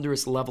 this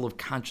wondrous level of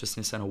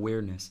consciousness and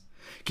awareness.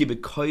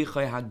 Because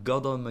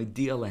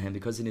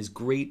in his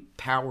great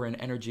power and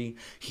energy,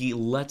 he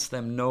lets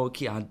them know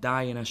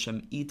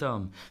that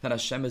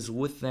Hashem is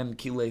with them.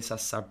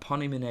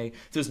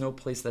 There's no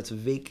place that's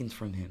vacant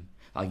from him.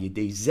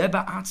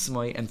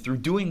 And through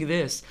doing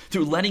this,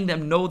 through letting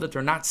them know that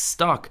they're not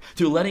stuck,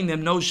 through letting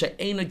them know you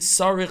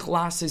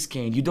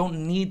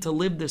don't need to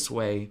live this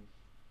way.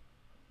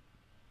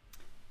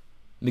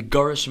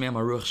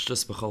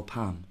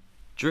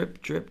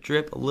 Drip, drip,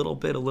 drip, a little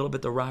bit,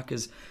 the rock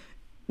is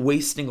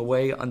wasting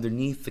away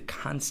underneath the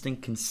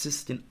constant,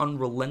 consistent,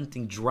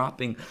 unrelenting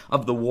dropping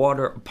of the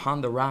water upon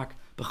the rock.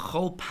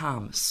 B'chol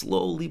pam,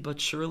 slowly but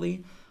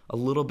surely, a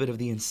little bit of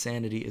the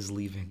insanity is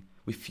leaving.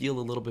 We feel a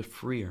little bit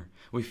freer.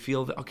 We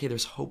feel that, okay,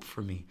 there's hope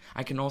for me.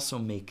 I can also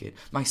make it.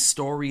 My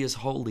story is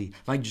holy.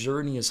 My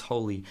journey is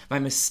holy. My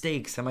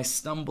mistakes and my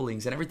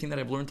stumblings and everything that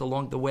I've learned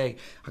along the way,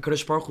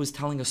 HaKadosh Baruch Hu is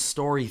telling a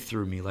story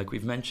through me, like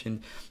we've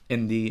mentioned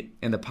in the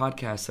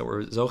podcast that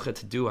we're zocheh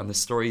to do on the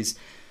stories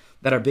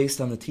that are based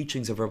on the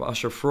teachings of Rabbi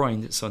Asher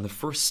Freund. So in the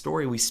first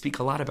story, we speak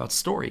a lot about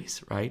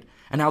stories, right?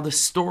 And how the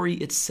story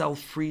itself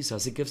frees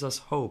us. It gives us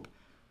hope.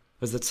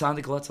 As the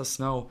tzaddik lets us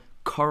know,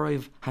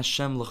 Karev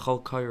Hashem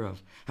l'chol karev.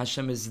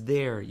 Hashem is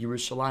there.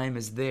 Yerushalayim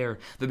is there.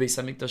 The Beis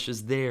Hamikdash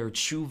is there.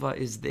 Tshuva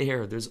is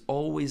there. There's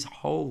always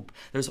hope.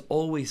 There's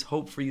always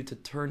hope for you to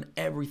turn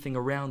everything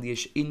around. The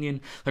Yesh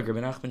Inyan, like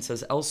Rebbe Nachman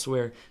says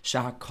elsewhere,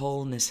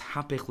 Shahakol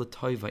nishapech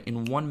l'toiva.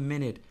 In 1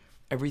 minute,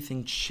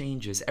 everything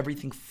changes,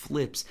 everything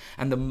flips,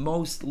 and the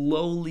most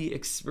lowly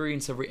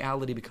experience of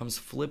reality becomes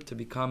flipped to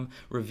become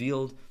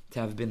revealed to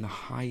have been the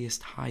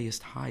highest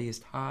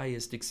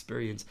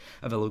experience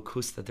of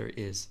Elokus that there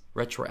is,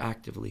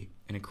 retroactively,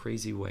 in a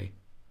crazy way.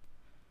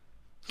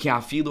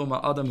 Even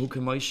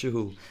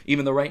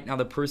though right now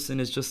the person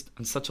is just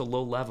on such a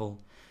low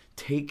level,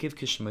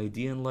 because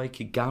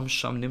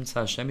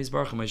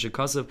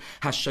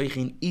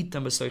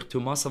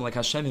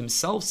Hashem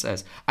himself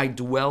says, I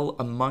dwell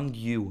among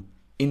you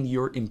in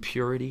your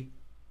impurity.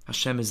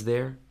 Hashem is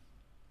there.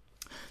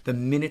 The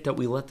minute that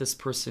we let this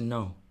person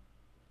know,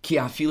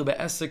 even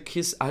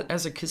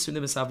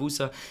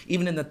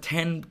in the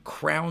 10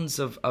 crowns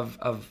of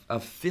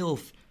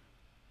filth,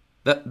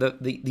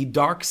 the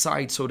dark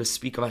side, so to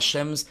speak, of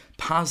Hashem's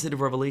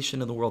positive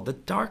revelation in the world, the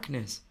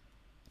darkness,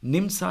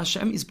 Nimsa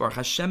Hashem Yisbarach,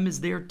 Hashem is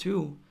there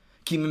too.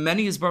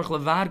 Because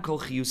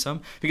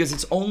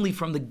it's only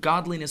from the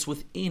godliness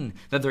within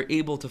that they're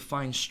able to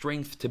find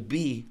strength to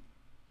be,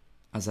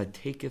 as I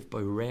taketh by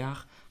reach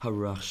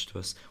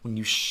harashtus, when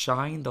you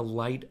shine the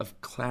light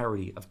of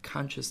clarity, of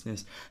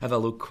consciousness, of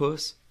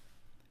elokus,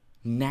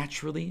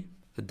 naturally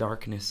the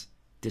darkness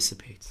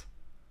dissipates.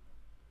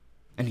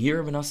 And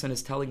here Rebbe Nachman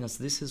is telling us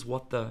this is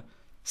what the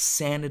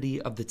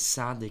sanity of the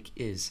tzaddik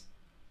is,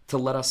 to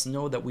let us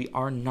know that we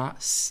are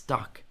not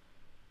stuck.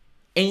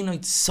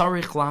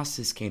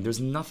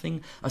 There's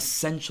nothing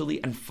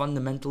essentially and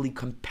fundamentally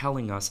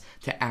compelling us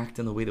to act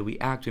in the way that we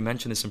act. We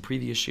mentioned this in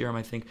previous shiurim,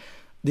 I think.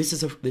 This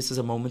is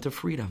a moment of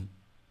freedom.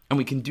 And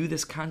we can do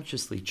this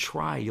consciously.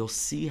 Try. You'll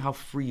see how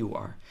free you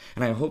are.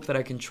 And I hope that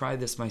I can try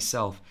this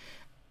myself.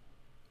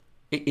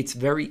 It's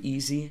very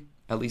easy,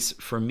 at least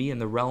for me, in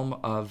the realm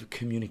of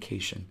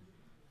communication.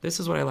 This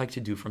is what I like to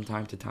do from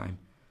time to time.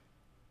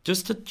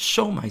 Just to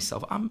show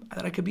myself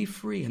that I could be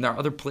free. And there are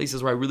other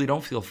places where I really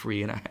don't feel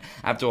free. And I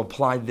have to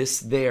apply this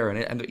there.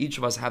 And each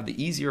of us have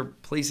the easier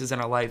places in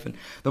our life and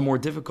the more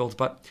difficult.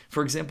 But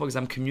for example, because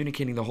I'm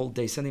communicating the whole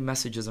day, sending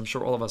messages, I'm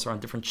sure all of us are on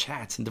different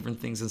chats and different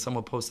things, and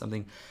someone will post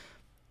something.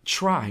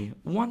 Try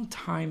one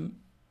time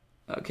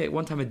a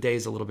day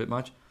is a little bit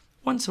much.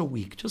 Once a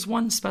week, just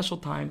one special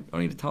time,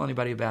 don't need to tell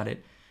anybody about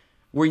it,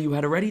 where you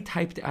had already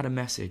typed out a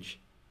message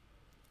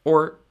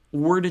or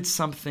worded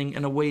something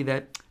in a way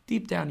that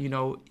deep down,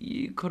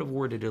 you could have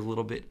worded it a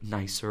little bit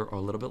nicer or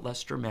a little bit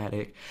less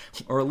dramatic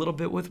or a little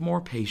bit with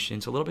more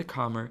patience, a little bit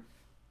calmer.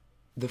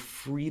 The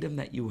freedom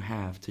that you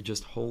have to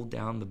just hold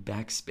down the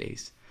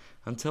backspace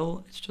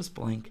until it's just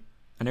blank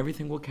and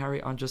everything will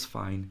carry on just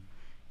fine.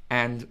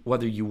 And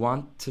whether you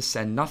want to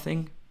send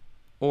nothing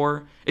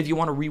or if you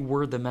want to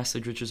reword the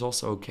message, which is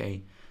also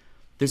okay,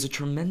 there's a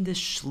tremendous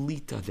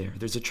shlita there.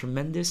 There's a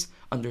tremendous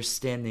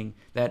understanding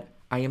that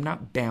I am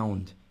not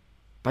bound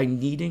by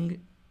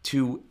needing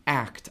to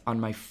act on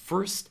my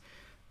first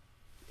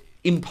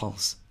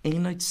impulse.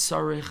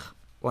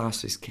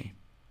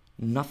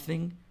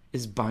 Nothing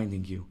is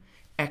binding you.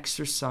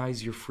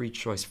 Exercise your free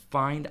choice.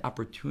 Find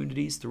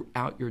opportunities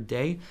throughout your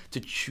day to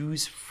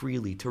choose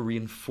freely, to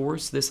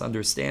reinforce this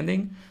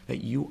understanding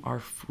that you are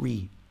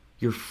free.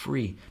 You're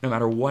free. No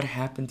matter what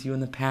happened to you in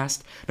the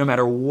past, no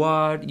matter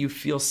what you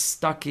feel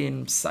stuck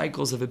in,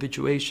 cycles of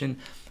habituation,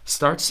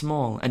 start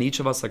small. And each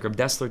of us, like Reb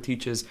Dessler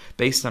teaches,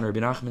 based on Rebbe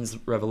Nachman's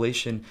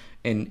revelation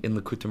in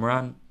Likutei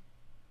Moharan,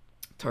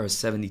 Torah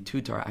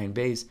 72, Torah Ayin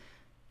Beis,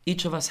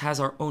 each of us has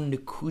our own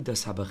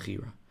nekudas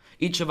habachira.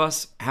 Each of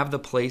us have the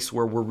place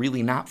where we're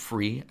really not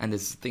free, and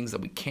there's things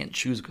that we can't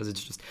choose because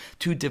it's just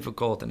too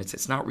difficult and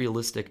it's not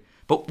realistic.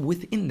 But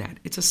within that,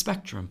 it's a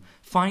spectrum.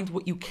 Find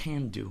what you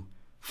can do.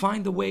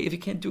 Find the way, if you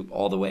can't do it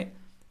all the way,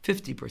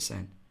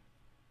 50%.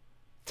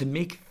 To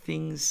make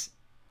things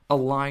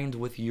aligned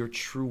with your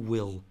true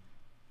will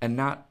and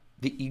not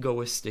the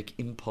egoistic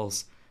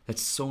impulse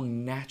that's so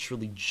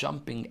naturally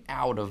jumping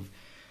out of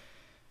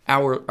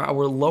our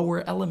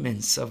lower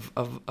elements of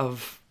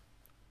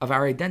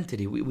our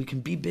identity. We can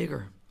be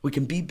bigger. We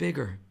can be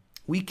bigger.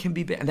 We can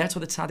be big. And that's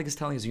what the tzaddik is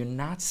telling us. You're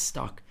not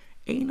stuck.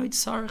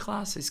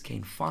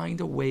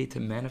 Find a way to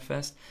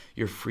manifest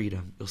your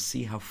freedom. You'll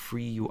see how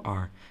free you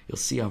are. You'll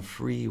see how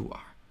free you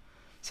are.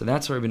 So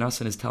that's what Rebbe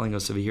Nachman is telling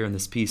us over here in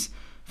this piece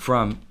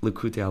from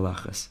Likutei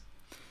Halachos.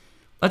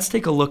 Let's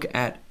take a look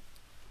at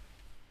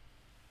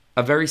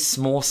a very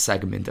small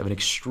segment of an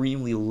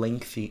extremely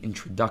lengthy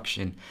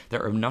introduction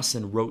that Rebbe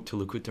Nachman wrote to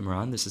Likutei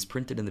Moharan. This is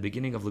printed in the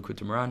beginning of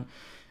Likutei Moharan,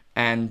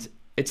 and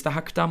it's the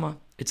Hakdama.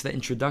 It's the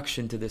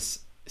introduction to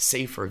this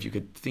sefer, if you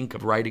could think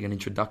of writing an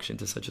introduction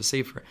to such a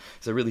sefer.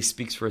 So it really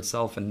speaks for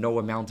itself, and no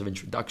amount of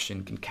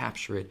introduction can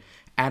capture it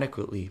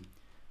adequately.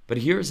 But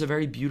here is a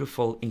very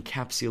beautiful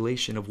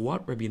encapsulation of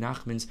what Rabbi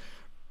Nachman's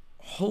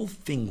whole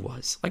thing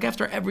was. Like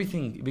after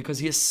everything, because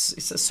he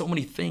says so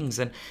many things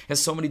and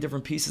has so many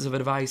different pieces of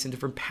advice and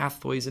different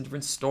pathways and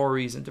different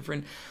stories and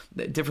different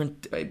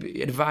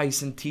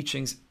advice and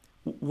teachings.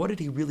 What did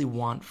he really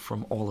want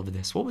from all of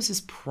this? What was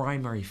his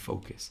primary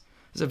focus?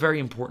 It's a very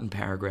important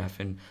paragraph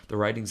in the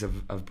writings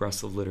of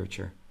Breslov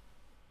literature.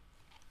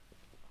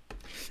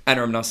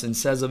 And Rebbe Nachman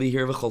says over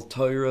here, "V'chol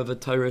Torah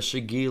v'Torah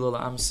shegila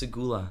la'am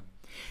segula."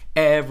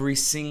 Every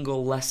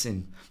single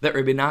lesson that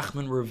Rebbe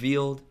Nachman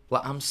revealed,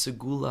 la'am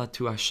segula,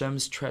 to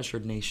Hashem's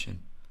treasured nation.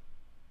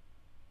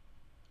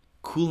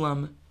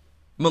 Kulam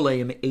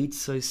Malayim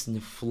eitzos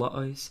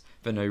niflaos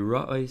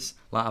v'noraos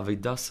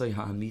la'avidasai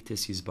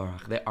ha'amitis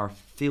yizbarach. They are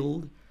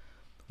filled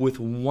with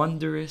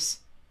wondrous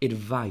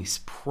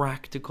advice,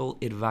 practical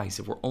advice.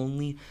 If we're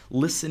only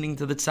listening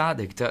to the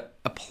tzaddik to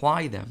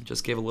apply them.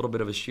 Just gave a little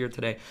bit of a shir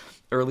today,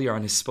 earlier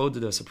on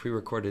Hispodidus, a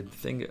pre-recorded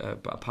thing, a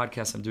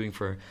podcast I'm doing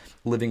for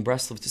Living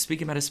Breslov, to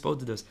speak about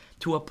Hispodidus,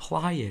 to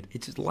apply it.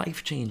 It's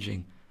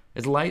life-changing.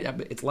 It's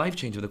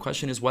life-changing. The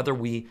question is whether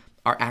we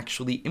are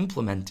actually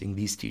implementing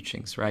these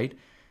teachings, right?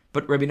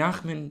 But Rebbe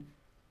Nachman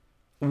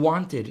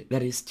wanted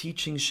that his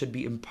teachings should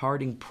be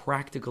imparting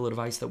practical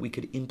advice that we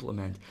could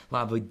implement,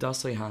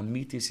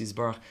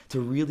 to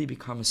really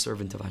become a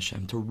servant of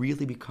Hashem, to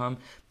really become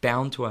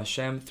bound to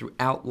Hashem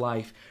throughout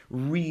life,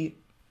 reframe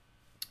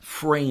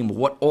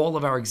what all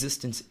of our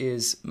existence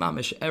is,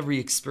 mamish, every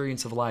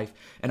experience of life,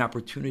 an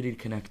opportunity to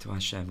connect to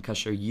Hashem.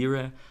 Kasher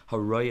yira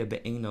haroya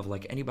be'enov,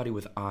 like anybody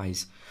with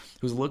eyes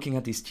who's looking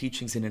at these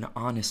teachings in an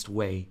honest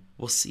way,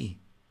 will see.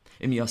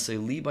 If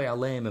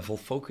he'll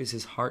focus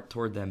his heart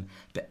toward them,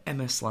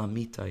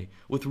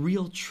 with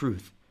real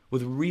truth,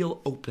 with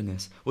real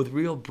openness, with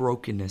real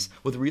brokenness,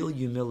 with real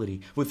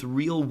humility, with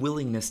real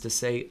willingness to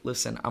say,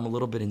 listen, I'm a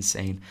little bit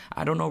insane.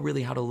 I don't know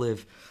really how to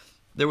live.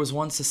 There was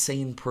once a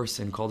sane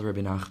person called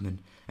Rebbe Nachman,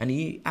 and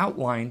he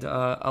outlined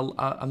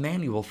a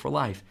manual for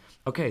life.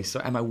 Okay, so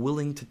am I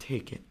willing to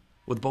take it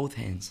with both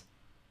hands?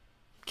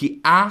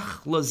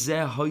 Listen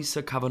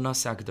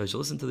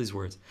to these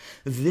words.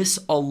 This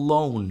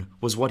alone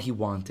was what he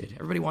wanted.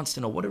 Everybody wants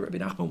to know, what did Rebbe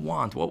Nachman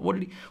want? What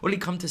did he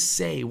come to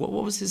say? What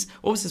was his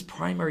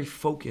primary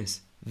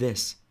focus?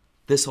 This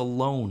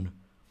alone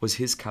was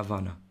his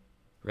kavana.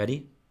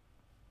 Ready?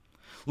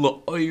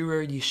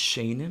 Lo'oyer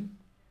yishenim,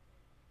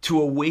 to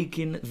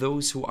awaken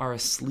those who are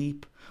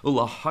asleep,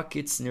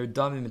 ulahakitz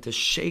nirdamim, and to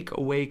shake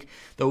awake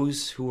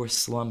those who are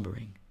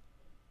slumbering.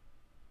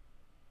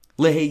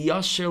 To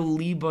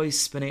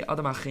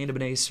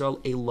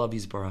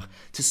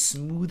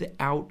smooth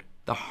out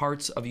the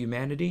hearts of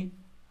humanity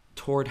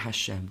toward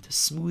Hashem, to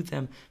smooth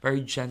them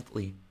very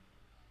gently.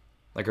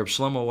 Like Reb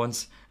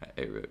Shlomo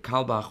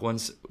Kalbach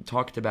once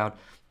talked about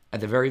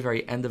at the very,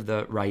 very end of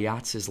the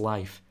Rayatz's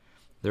life,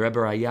 the Rebbe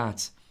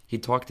Rayatz, he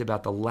talked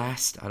about the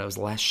last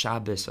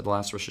Shabbos or the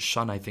last Rosh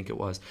Hashanah, I think it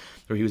was,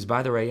 where he was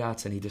by the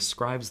Rayatz, and he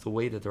describes the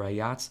way that the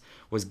Rayatz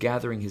was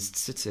gathering his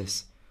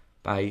tzitzis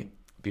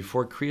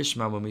before Kriya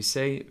Shema, when we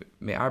say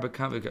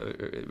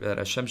that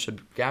Hashem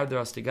should gather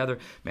us together,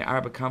 we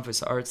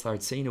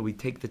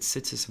take the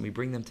tzitzis and we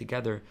bring them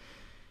together,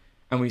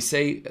 and we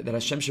say that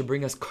Hashem should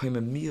bring us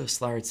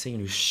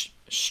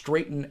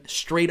straight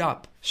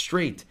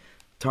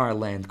to our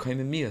land,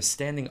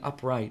 standing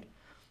upright.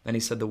 And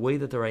he said the way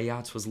that the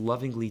Rayatz was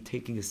lovingly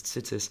taking his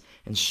tzitzis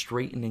and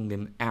straightening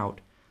them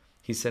out,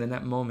 he said in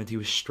that moment he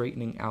was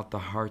straightening out the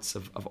hearts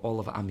of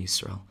all of Am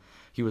Yisrael.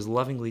 He was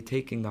lovingly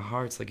taking the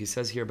hearts, like he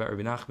says here about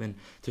Rebbe Nachman,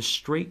 to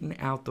straighten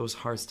out those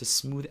hearts, to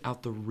smooth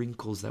out the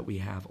wrinkles that we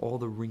have, all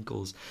the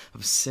wrinkles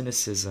of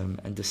cynicism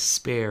and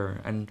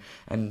despair and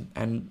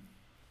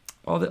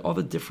all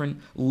the different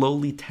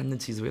lowly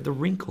tendencies we have, the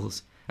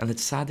wrinkles. And that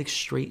tzaddik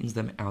straightens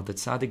them out. That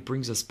tzaddik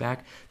brings us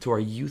back to our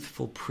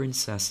youthful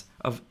princess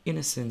of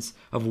innocence,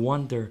 of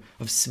wonder,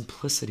 of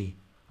simplicity,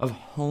 of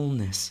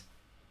wholeness.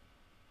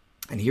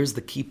 And here's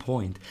the key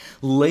point.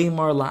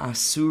 Leimar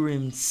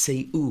la'asurim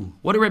sei'u.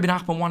 What did Rebbe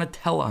Nachman want to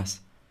tell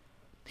us?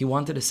 He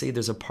wanted to say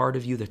there's a part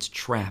of you that's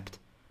trapped.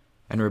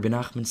 And Rebbe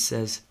Nachman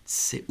says,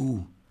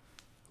 sei'u.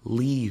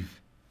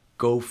 Leave.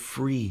 Go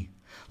free.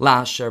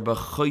 La'asher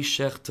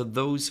b'choshech, to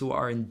those who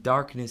are in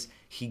darkness,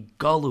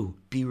 higalu,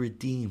 be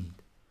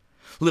redeemed.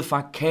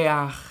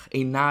 Lifakeach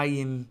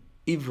einayim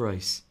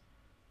ivros,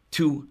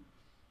 to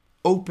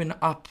open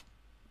up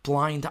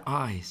blind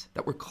eyes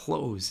that were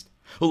closed.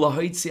 And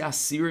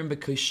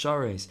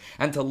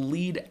to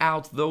lead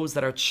out those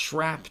that are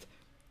trapped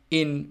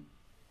in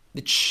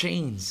the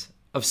chains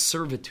of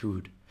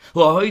servitude.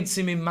 To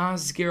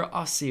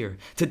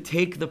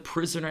take the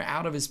prisoner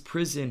out of his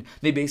prison.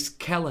 Those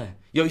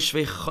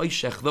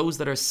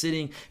that are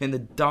sitting in the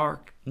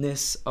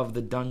darkness of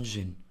the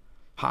dungeon.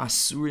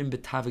 Those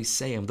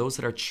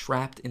that are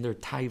trapped in their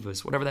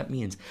taivas, whatever that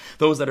means.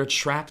 Those that are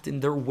trapped in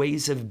their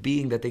ways of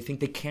being that they think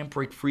they can't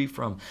break free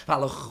from.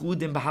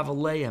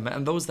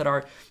 And those that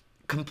are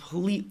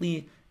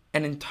completely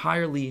and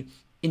entirely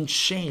in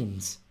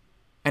chains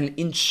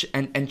and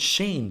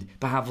chained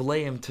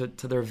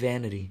to their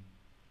vanity.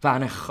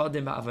 And those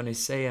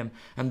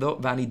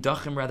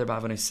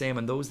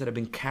that have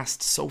been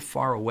cast so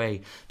far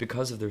away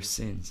because of their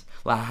sins.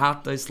 To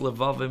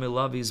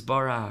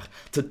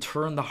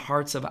turn the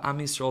hearts of Am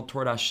Yisrael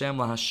toward Hashem,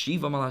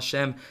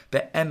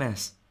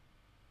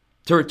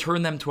 to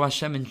return them to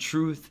Hashem in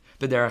truth,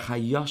 in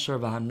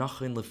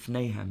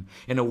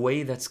a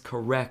way that's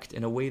correct,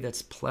 in a way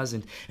that's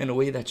pleasant, in a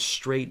way that's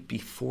straight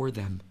before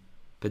them.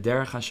 The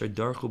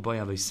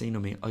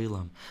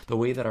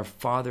way that our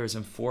fathers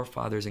and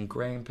forefathers and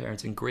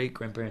grandparents and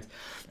great-grandparents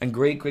and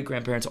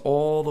great-great-grandparents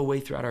all the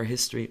way throughout our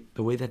history,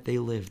 the way that they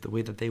lived, the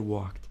way that they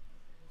walked.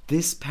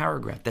 This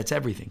paragraph, that's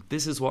everything.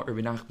 This is what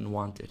Rebbe Nachman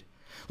wanted.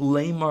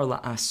 Leimar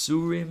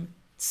la'asurim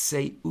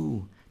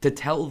tseu, to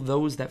tell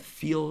those that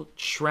feel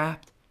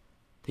trapped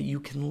that you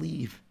can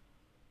leave.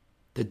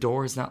 The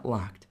door is not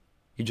locked.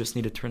 You just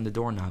need to turn the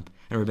doorknob.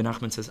 And Rebbe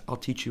Nachman says, I'll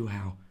teach you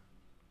how.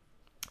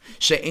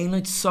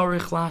 She'enot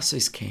tzarich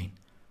lasos kain.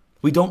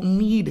 We don't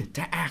need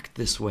to act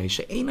this way.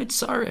 She'enot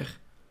tzarich.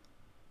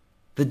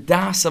 The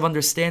das of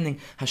understanding,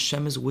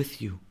 Hashem is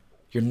with you.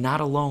 You're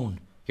not alone.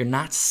 You're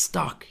not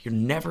stuck. You're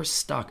never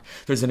stuck.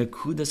 There's an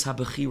akudas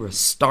habachira.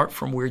 Start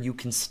from where you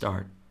can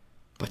start.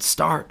 But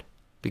start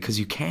because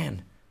you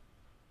can.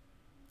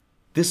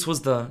 This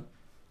was the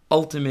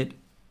ultimate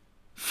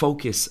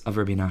focus of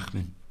Rabbi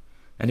Nachman.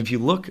 And if you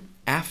look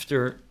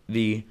after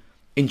the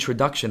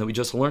introduction that we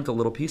just learned a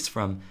little piece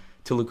from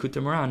to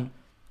Likutei Moharan,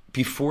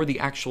 before the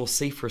actual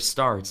Sefer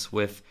starts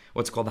with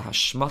what's called the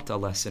Hashmata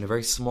lesson, a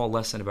very small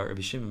lesson about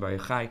Rabbi Shimon Bar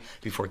Yochai,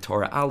 before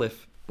Torah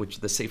Aleph, which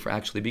the Sefer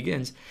actually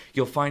begins,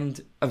 you'll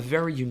find a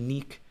very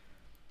unique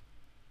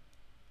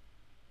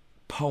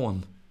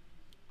poem,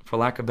 for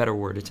lack of a better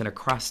word. It's an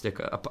acrostic,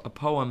 a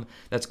poem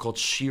that's called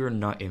Shir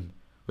Na'im,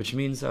 which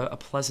means a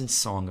pleasant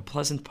song, a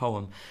pleasant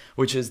poem,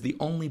 which is the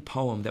only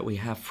poem that we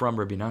have from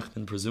Rabbi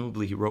Nachman.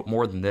 Presumably he wrote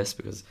more than this,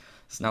 because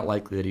it's not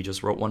likely that he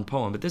just wrote one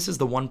poem, but this is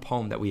the one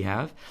poem that we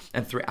have.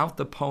 And throughout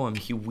the poem,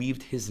 he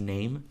weaved his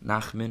name,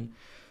 Nachman,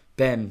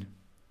 ben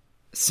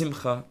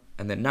Simcha,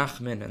 and then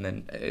Nachman, and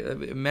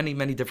then many,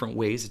 many different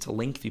ways. It's a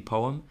lengthy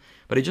poem,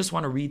 but I just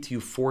want to read to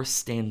you 4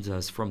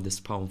 stanzas from this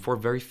poem, 4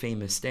 very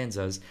famous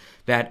stanzas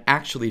that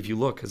actually, if you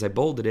look, as I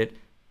bolded it,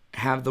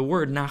 have the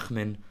word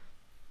Nachman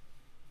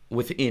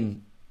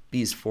within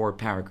these 4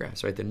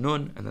 paragraphs, right? The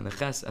nun, and then the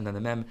ches, and then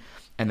the mem,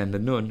 and then the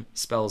nun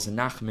spells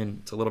Nachman.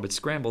 It's a little bit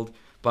scrambled,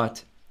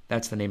 but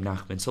that's the name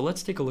Nachman. So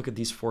let's take a look at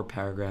these 4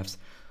 paragraphs.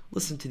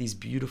 Listen to these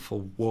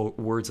beautiful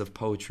words of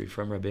poetry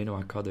from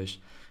Rabbeinu HaKadosh,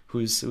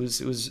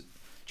 who's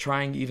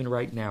trying even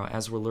right now,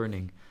 as we're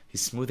learning,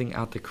 he's smoothing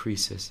out the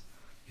creases.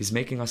 He's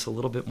making us a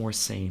little bit more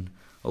sane,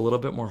 a little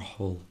bit more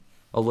whole,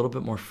 a little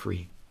bit more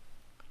free.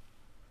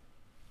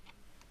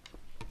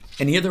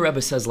 And here the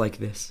Rebbe says like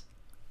this.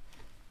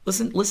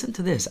 Listen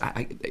to this.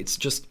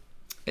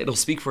 It'll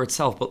speak for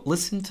itself, but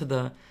listen to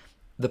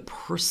the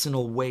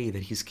personal way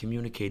that he's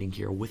communicating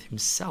here with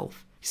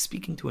himself. He's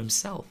speaking to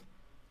himself.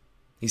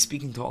 He's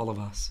speaking to all of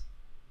us.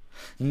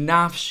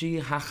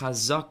 Nafshi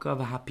hachazaka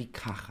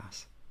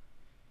v'hapikachas.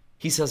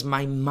 He says,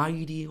 my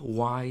mighty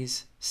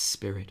wise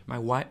spirit,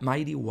 my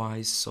mighty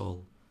wise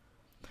soul.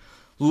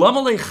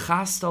 Lama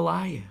lechast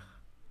alayich.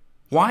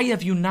 Why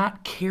have you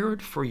not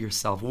cared for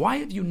yourself? Why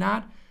have you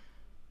not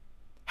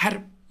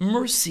had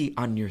mercy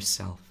on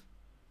yourself?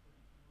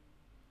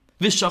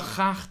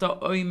 V'shachachta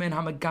oymen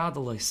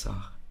hamagadol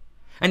esach.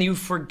 And you've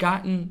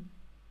forgotten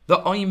the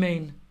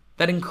oymen,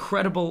 that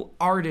incredible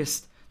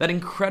artist, that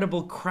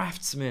incredible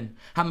craftsman,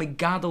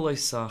 hamagadol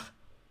esach,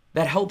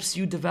 that helps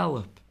you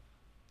develop,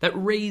 that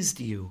raised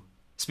you.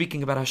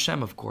 Speaking about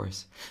Hashem, of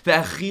course.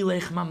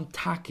 Ve'achilech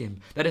mamtakim,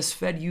 that has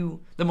fed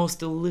you the most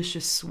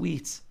delicious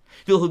sweets.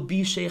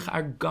 V'ilhabishech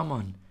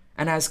argamon,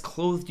 and has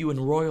clothed you in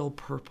royal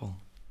purple.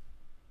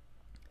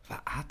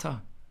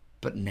 Va'ata,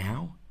 but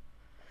now,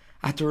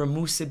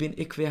 ataramuse bin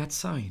ikve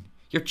hatzayin,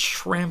 you're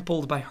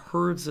trampled by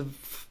herds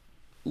of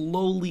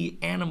lowly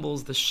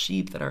animals, the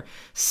sheep that are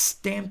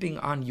stamping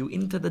on you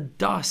into the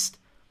dust.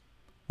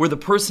 Where the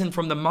person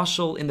from the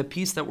mashal in the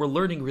piece that we're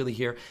learning really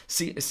here,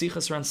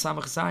 Sichas Ran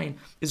Samach Zayin,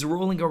 is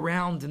rolling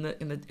around in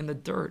the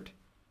dirt.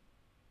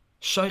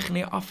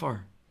 Shaychne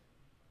Afar.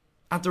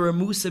 At the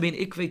Ramusa bin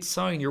Ikvet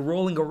Zayin, you're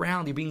rolling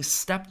around, you're being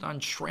stepped on,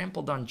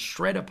 trampled on,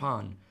 tread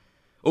upon.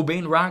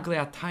 Obein Ragle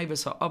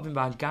Atayves Ha'avim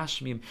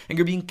Ba'Gashmim, and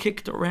you're being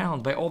kicked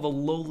around by all the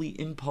lowly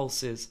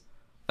impulses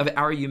of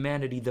our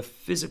humanity, the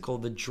physical,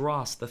 the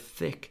dross, the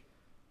thick.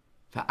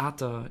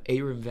 Va'ata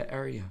Eirim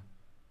Ve'eria.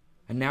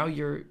 And now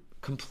you're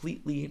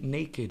completely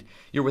naked.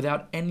 You're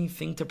without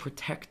anything to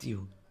protect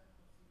you.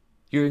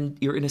 You're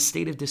in a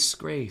state of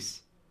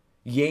disgrace.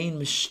 Yein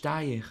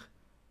mishtayich,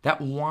 that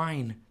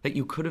wine that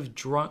you could have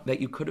drunk,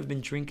 that you could have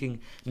been drinking,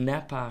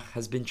 nepach,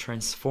 has been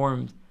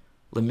transformed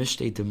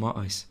lemishtei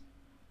dema'os,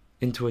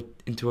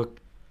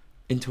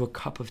 into a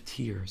cup of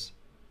tears.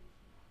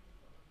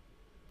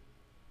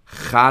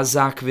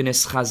 Chazak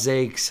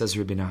v'neschazek, says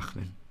Rebbe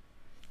Nachman.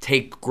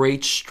 Take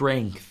great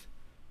strength.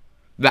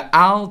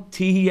 Ve'al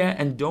tihya,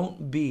 and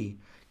don't be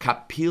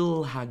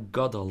kapil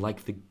hagadol,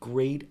 like the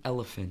great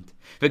elephant.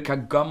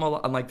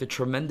 Ve'kagamal, and like the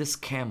tremendous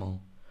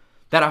camel.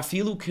 That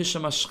afilu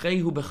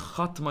kishamashchehu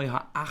bechatmai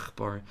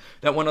ha'achbar,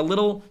 that when a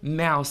little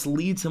mouse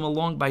leads him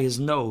along by his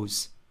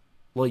nose,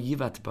 lo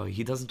yivat bo,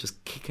 he doesn't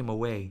just kick him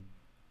away.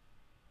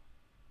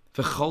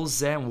 V'chol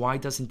zeh, why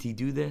doesn't he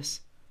do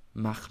this?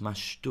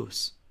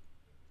 Machmashtus,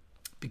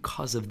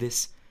 because of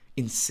this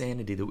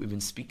insanity that we've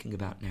been speaking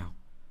about now.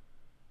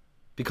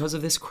 Because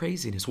of this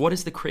craziness. What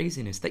is the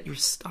craziness? That you're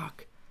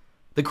stuck.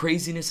 The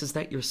craziness is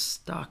that you're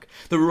stuck.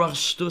 The Ruach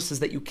Shtus is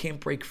that you can't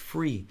break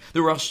free.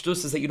 The Ruach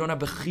Shtus is that you don't have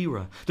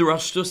Bechira. The Ruach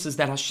Shtus is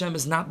that Hashem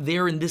is not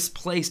there in this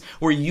place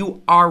where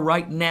you are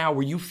right now,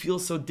 where you feel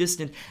so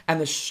distant. And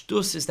the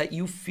Shtus is that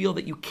you feel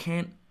that you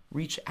can't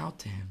reach out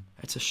to him.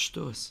 That's a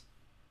shtus.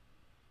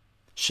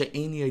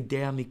 She'eni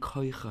yodea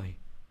mikoichai.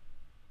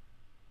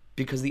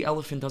 Because the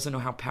elephant doesn't know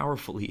how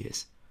powerful he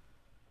is.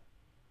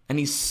 And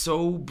he's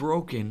so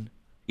broken,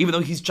 even though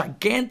he's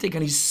gigantic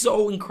and he's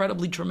so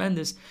incredibly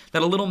tremendous,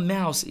 that a little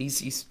mouse,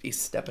 he's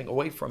stepping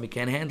away from, he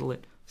can't handle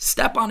it.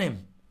 Step on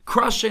him.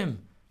 Crush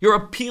him. You're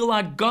a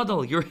pilag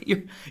gadol. You're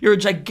a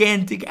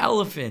gigantic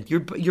elephant.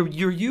 You're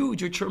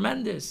huge. You're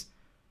tremendous.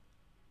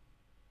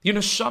 Your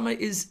neshama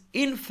is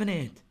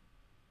infinite.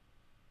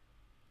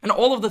 And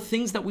all of the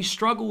things that we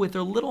struggle with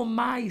are little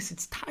mice.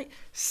 It's tight.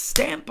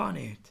 Stamp on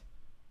it.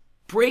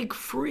 Break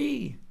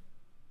free.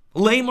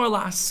 Leimar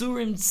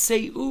la'asurim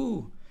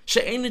tseu.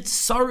 She'enit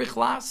sarich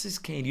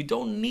lasis kain. You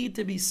don't need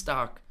to be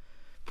stuck.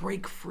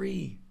 Break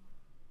free.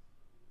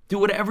 Do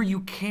whatever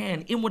you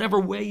can, in whatever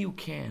way you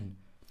can.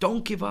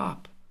 Don't give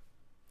up.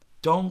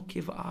 Don't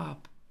give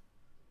up.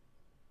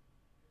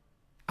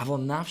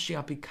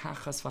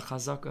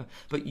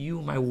 But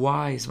you, my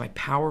wise, my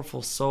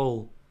powerful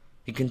soul,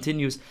 he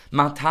continues,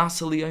 what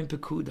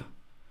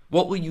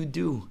will you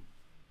do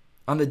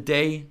on the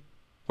day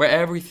where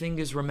everything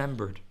is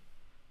remembered?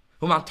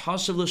 And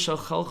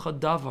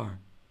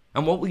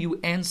what will you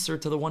answer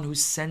to the one who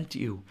sent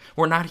you?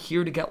 We're not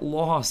here to get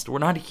lost. We're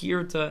not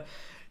here to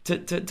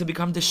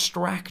become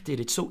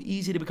distracted. It's so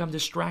easy to become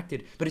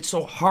distracted, but it's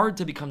so hard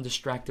to become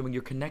distracted when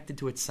you're connected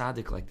to a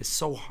tzaddik like this.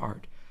 So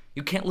hard.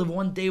 You can't live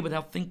one day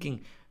without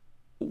thinking,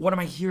 what am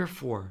I here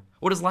for?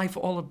 What is life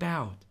all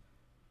about?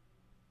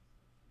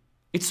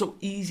 It's so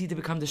easy to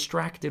become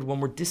distracted when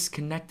we're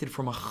disconnected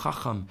from a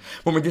chacham,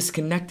 when we're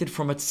disconnected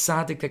from a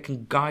tzaddik that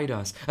can guide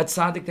us, a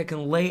tzaddik that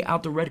can lay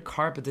out the red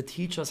carpet to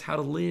teach us how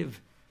to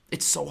live.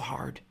 It's so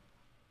hard.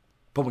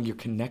 But when you're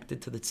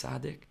connected to the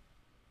tzaddik,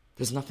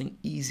 there's nothing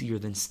easier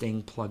than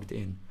staying plugged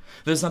in.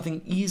 There's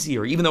nothing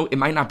easier, even though it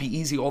might not be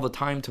easy all the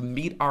time to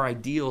meet our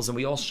ideals, and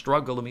we all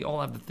struggle, and we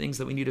all have the things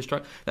that we need to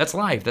struggle. That's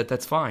life.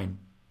 That's fine.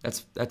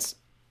 That's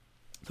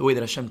the way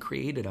that Hashem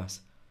created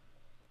us.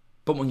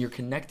 But when you're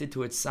connected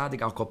to a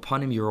tzaddik, al kol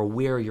panim, you're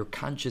aware, you're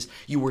conscious,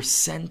 you were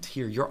sent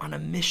here, you're on a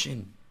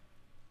mission.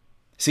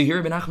 See, here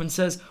Rebbe Nachman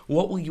says,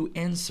 what will you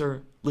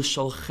answer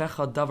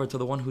l'sholchecha davar, to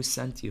the one who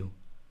sent you?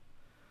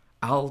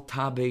 Al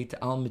tabeit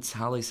al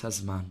mitzhales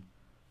hazman.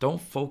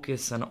 Don't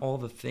focus on all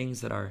the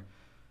things that are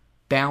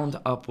bound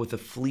up with the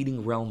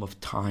fleeting realm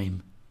of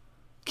time.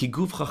 Ki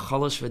gufcha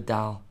chalash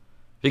v'dal,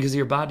 because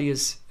your body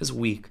is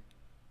weak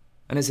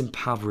and as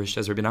impoverished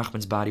as Rebbe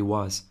Nachman's body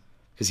was,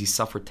 because he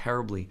suffered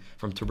terribly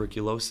from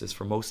tuberculosis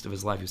for most of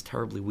his life. He was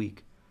terribly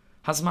weak.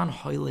 Hazman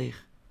hoylech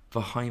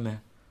v'haime.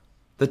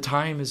 The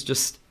time is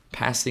just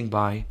passing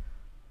by,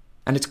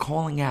 and it's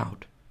calling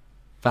out.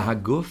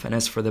 V'haguf, and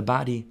as for the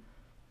body,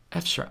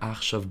 efshar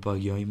achshav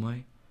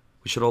b'yoymai.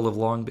 We should all live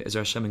long,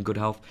 Be'ezer Hashem, in good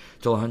health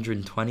till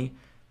 120.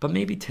 But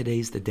maybe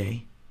today's the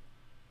day.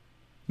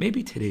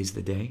 Maybe today's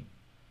the day.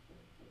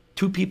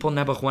 2 people,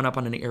 Nebuch, went up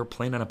on an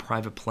airplane, on a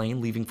private plane,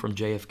 leaving from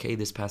JFK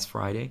this past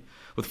Friday,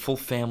 with full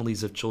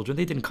families of children.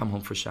 They didn't come home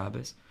for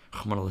Shabbos.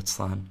 Rahman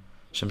al-Itzlan.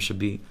 Hashem should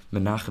be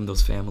menachem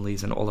those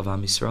families and all of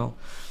Am Yisrael.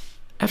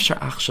 Efshar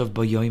achshav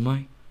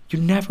b'yoymai. You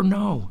never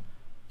know.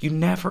 You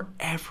never,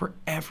 ever,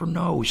 ever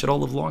know. We should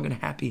all live long and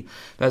happy,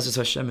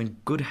 Be'ezer Hashem, in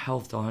good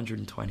health till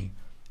 120.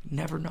 You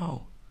never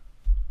know.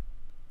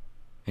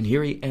 And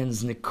here he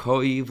ends,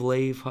 Nikoiv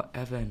leiv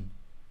ha'even.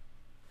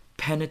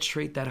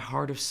 Penetrate that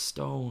heart of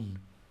stone.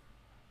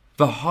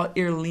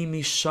 V'ha'ir li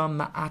misham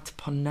ma'at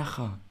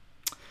panecha.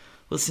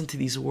 Listen to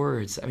these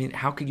words. I mean,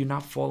 how could you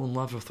not fall in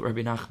love with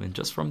Rebbe Nachman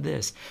just from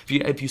this?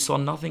 If you saw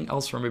nothing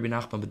else from Rebbe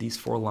Nachman but these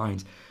 4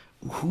 lines,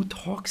 who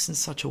talks in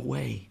such a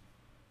way?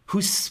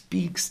 Who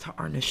speaks to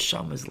our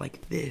neshamas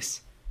like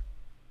this?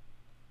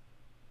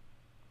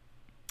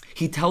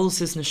 He tells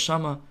his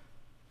neshama,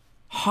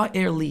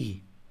 Ha'er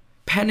li,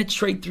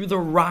 penetrate through the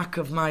rock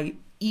of my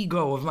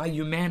ego, of my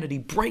humanity,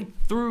 break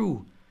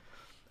through,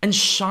 and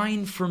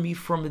shine for me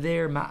from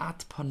there,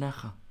 ma'at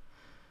panecha,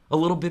 a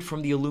little bit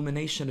from the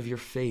illumination of your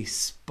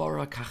face,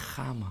 spara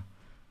kachama.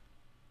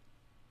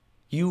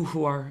 You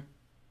who are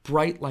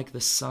bright like the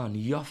sun,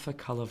 yafa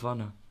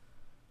kalavana.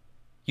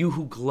 You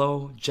who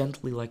glow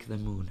gently like the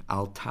moon,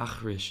 al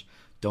tachrish,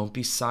 don't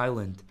be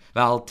silent,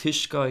 v'al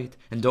tishkait,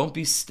 and don't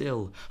be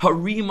still,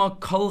 harima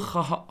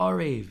kolcha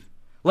ha'arev.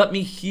 Let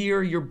me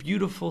hear your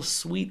beautiful,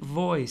 sweet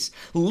voice.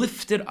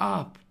 Lift it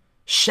up.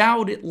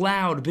 Shout it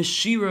loud,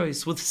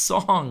 beshiros, with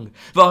song,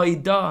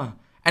 va'ida,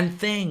 and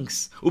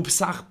thanks.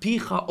 Upsach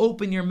picha,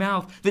 open your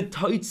mouth.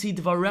 V'toitzi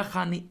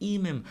dvarecha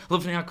ne'imim,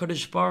 l'vnei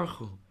HaKadosh Baruch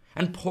Hu,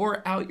 and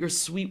pour out your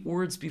sweet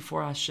words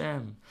before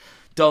Hashem.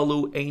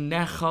 Dalu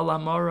einecha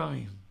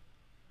lamaraim.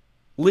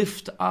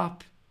 Lift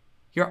up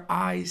your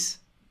eyes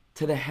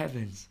to the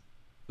heavens.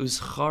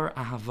 Uzchar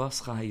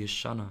ahavascha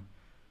hayeshana,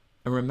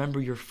 and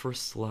remember your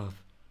first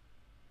love.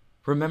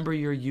 Remember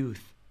your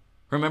youth.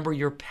 Remember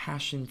your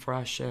passion for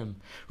Hashem.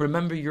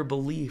 Remember your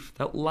belief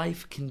that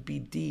life can be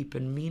deep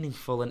and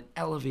meaningful and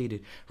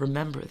elevated.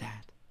 Remember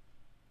that.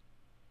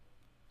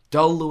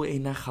 Dalu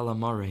einecha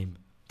lamarim.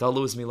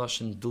 Dalu is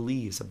milashon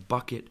deli, is a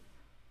bucket.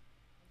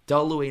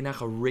 Dalu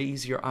einecha,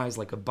 raise your eyes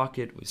like a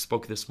bucket. We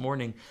spoke this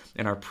morning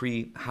in our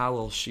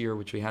pre-Halal shir,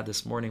 which we had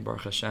this morning,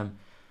 Baruch Hashem.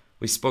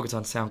 We spoke it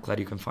on SoundCloud.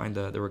 You can find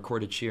the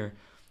recorded shir.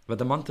 But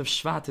the month of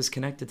Shvat is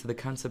connected to the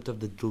concept of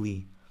the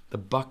dli, the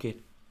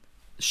bucket.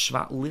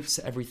 Shvat lifts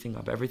everything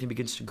up. Everything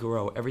begins to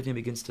grow. Everything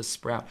begins to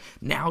sprout.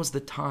 Now's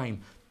the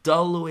time.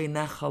 Dalu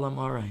einecha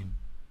l'maraim.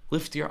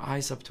 Lift your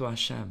eyes up to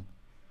Hashem.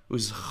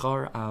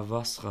 Uzchar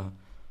avascha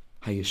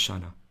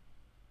hayeshana.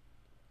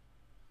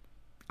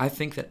 I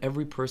think that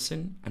every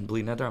person, and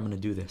bli neder, I'm going to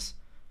do this.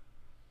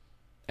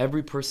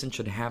 Every person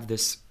should have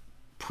this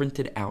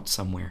printed out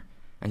somewhere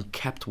and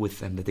kept with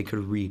them that they could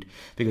read.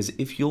 Because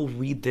if you'll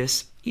read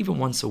this even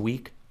once a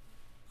week,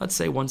 let's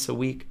say once a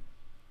week,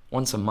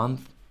 once a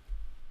month,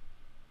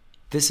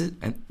 this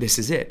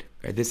is it.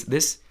 Right?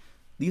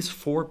 These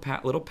four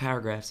little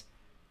paragraphs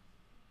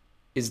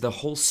is the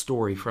whole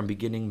story from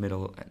beginning,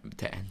 middle,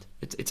 to end.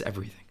 It's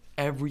everything.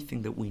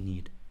 Everything that we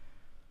need.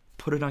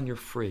 Put it on your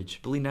fridge.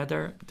 Bli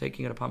neder,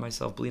 taking it upon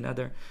myself, Bli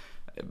neder,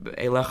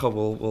 Eilecha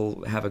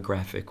will have a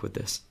graphic with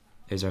this.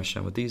 Is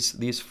Hashem with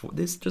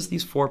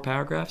these four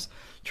paragraphs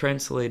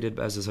translated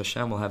as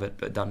Hashem will have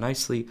it done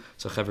nicely,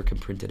 so Chaver can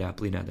print it out.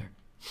 Bli neder,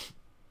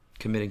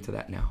 committing to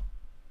that now.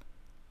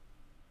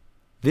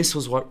 This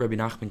was what Rabbi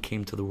Nachman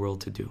came to the world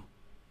to do.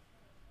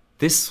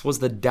 This was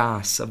the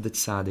das of the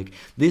tzaddik.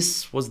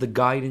 This was the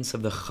guidance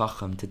of the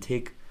chacham to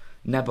take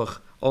Nebuch,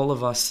 all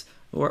of us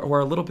who are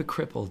a little bit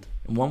crippled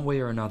in one way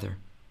or another,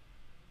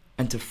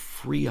 and to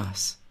free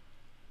us.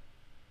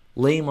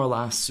 Leimar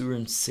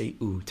la'asurim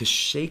se'u, to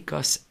shake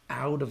us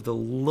out of the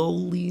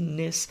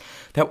lowliness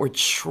that we're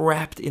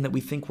trapped in, that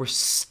we think we're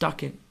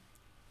stuck in.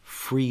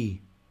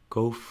 Free.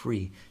 Go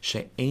free.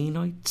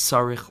 She'enoi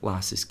tzarich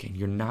lasiskein.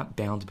 You're not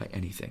bound by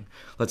anything.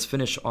 Let's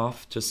finish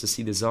off just to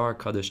see the Zohar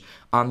Kadosh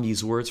on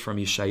these words from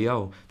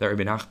Yeshayahu that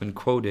Rabbi Nachman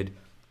quoted,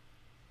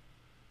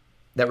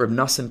 that Reb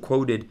Nassim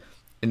quoted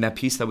in that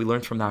piece that we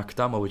learned from the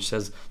Akdama, which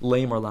says,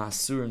 Leimar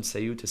la'asurim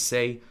se'u, to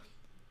say,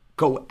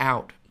 go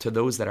out to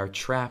those that are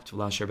trapped,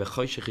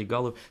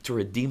 to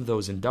redeem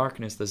those in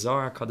darkness. The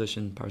Zohar Kadosh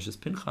in Parshas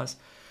Pinchas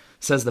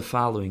says the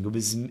following,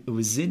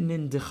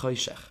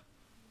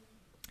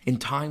 in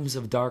times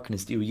of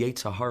darkness, the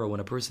Yetzer Hara, when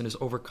a person is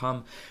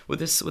overcome with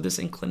this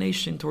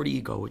inclination toward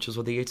ego, which is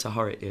what the Yetzer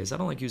Hara is. I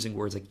don't like using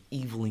words like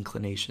evil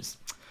inclinations.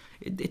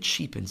 It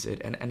cheapens it,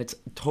 and it's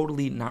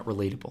totally not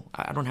relatable.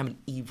 I don't have an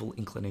evil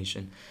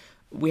inclination.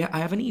 I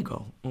have an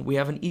ego. We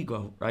have an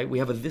ego, right? We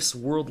have this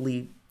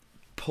worldly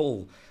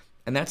pull,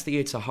 and that's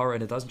the Yetzer Hara,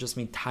 and it doesn't just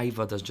mean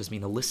taiva, doesn't just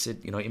mean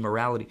illicit,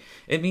 immorality.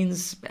 It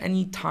means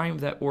any time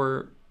that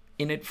we're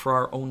in it for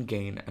our own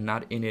gain and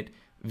not in it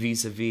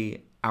vis-a-vis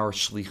our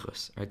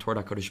shlichus, right, toward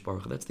HaKadosh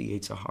Baruch Hu. That's the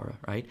Yetzer Hara,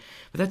 right?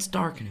 But that's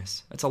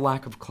darkness. That's a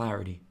lack of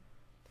clarity.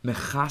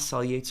 Mechas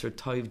al Yetzer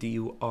Tov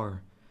diyu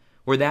ar,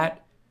 where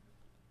that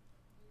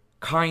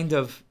kind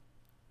of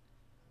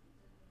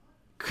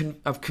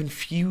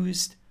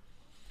confused,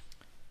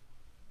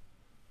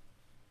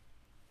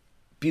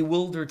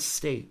 bewildered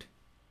state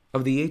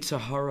of the Yetzer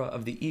Hara,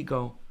 of the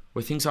ego,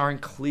 where things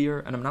aren't clear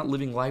and I'm not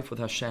living life with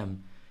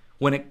Hashem,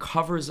 when it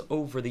covers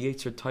over the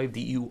Yetzer Tov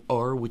diyu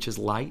ar, which is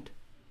light,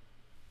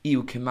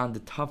 Iu command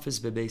the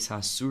toughest bebeis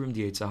hasurim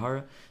the Yetzer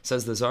Hara,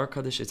 says the Zohar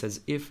Kadosh. It's as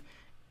if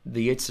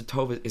the Yetzer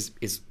Tov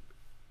is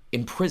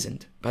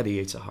imprisoned by the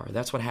Yetzer Hara.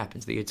 That's what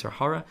happens. The Yetzer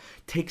Hara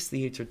takes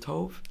the Yetzer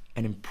Tov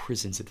and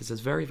imprisons it. This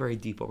is very, very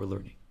deep what we're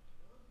learning.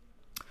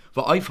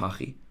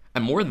 Va'ayfachi,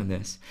 and more than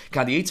this,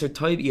 kad Yetzer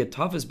Tov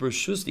iyatav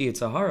b'reshus the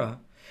Yetzer Hara,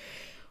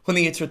 when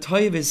the Yetzer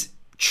Tov is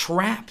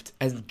trapped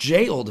and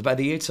jailed by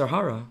the Yetzer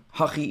Hara,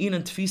 hachi'in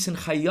and tfisin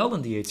chayal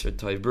and the Yetzer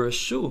Tov,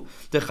 b'reshu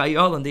the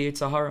chayal and the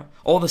Yetzer Hara.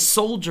 All the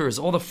soldiers,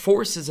 all the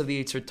forces of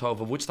the Yetzer Tov,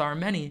 of which there are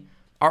many,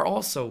 are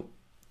also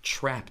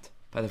trapped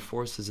by the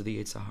forces of the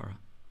Yetzer Hara.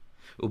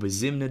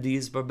 Ubezimna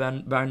diz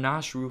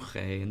barnash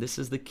ruche, and this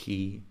is the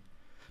key.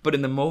 But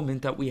in the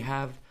moment that we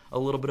have a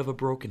little bit of a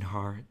broken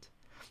heart,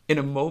 in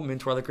a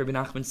moment where, like Rabbi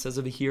Nachman says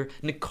over here,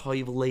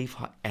 Nikoyev leif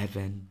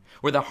ha'even,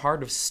 where the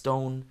heart of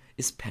stone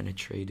is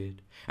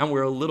penetrated, and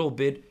where a little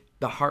bit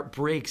the heart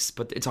breaks,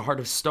 but it's a heart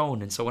of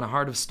stone, and so when a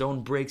heart of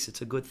stone breaks,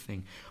 it's a good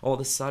thing. All of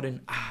a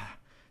sudden,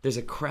 there's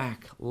a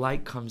crack,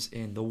 light comes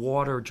in, the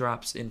water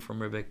drops in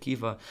from Rebbe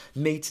Kiva,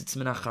 meitzitz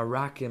min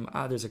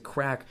hacharakim, there's a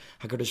crack,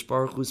 HaKadosh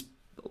Baruch Hu's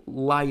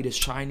light is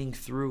shining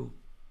through.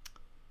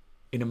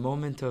 In a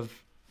moment of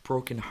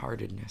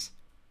brokenheartedness,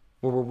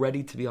 where we're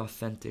ready to be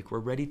authentic, we're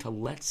ready to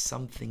let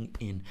something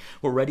in,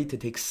 we're ready to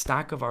take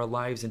stock of our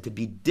lives and to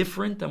be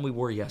different than we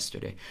were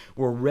yesterday.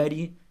 We're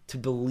ready to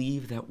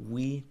believe that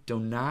we do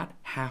not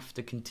have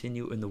to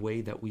continue in the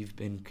way that we've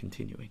been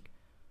continuing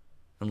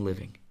and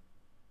living.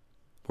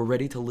 We're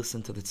ready to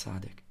listen to the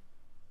tzaddik,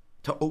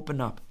 to open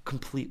up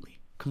completely.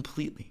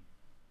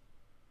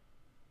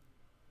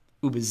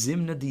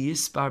 Ubezimna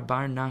diyispar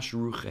bar nash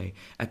ruche,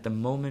 at the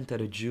moment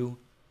that a Jew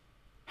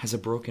has a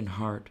broken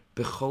heart,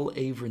 bechol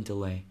avrin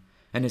delay,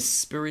 and his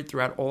spirit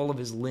throughout all of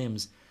his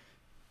limbs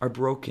are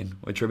broken,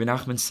 which Rabbi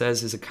Nachman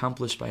says is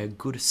accomplished by a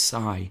good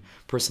sigh.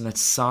 A person that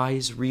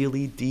sighs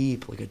really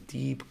deep, like a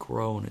deep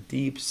groan, a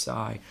deep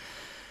sigh.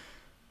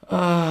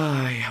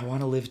 I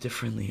want to live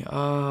differently.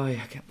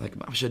 I can't,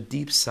 like a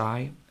deep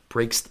sigh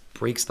breaks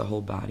the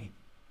whole body.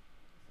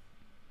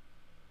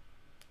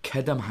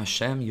 Kedam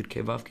Hashem Yud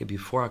Kei Vav Kei,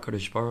 before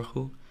HaKadosh Baruch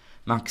Hu,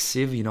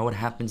 Maksiv, you know what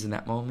happens in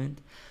that moment?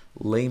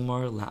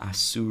 Leimar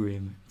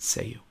la'asurim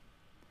tseyu.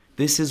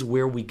 This is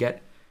where we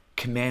get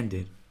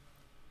commanded.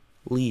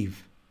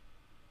 Leave.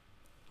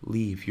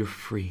 Leave, you're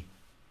free.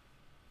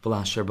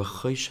 V'lasher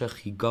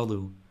b'choshech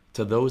yigalu,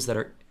 to those that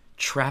are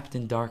trapped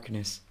in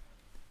darkness,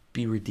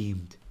 be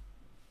redeemed.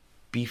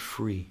 Be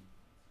free.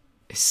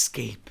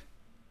 Escape.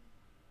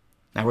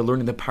 Now we're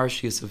learning the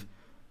parshias of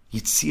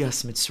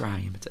Yitzias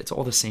Mitzrayim. It's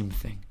all the same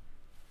thing.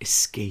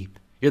 Escape.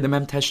 You're the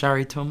Mem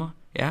Teshari Toma?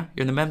 Yeah?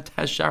 You're the Mem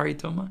Teshari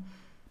Toma?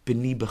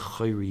 B'ni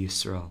b'chayri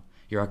Yisrael.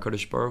 You're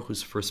HaKadosh Baruch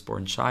Hu's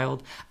firstborn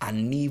child.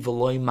 Ani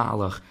v'loi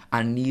malach.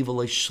 Ani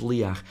v'loi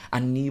shliach.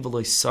 Ani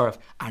v'loi saraf.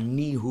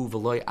 Ani hu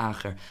v'loi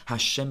acher.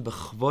 Hashem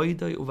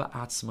b'chvoidai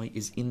uva'atzmai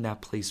is in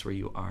that place where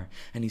you are.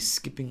 And He's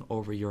skipping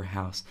over your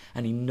house.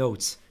 And He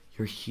notes,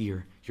 you're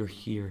here,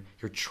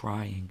 you're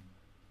trying.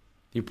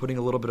 You're putting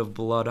a little bit of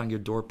blood on your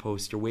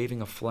doorpost. You're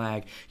waving a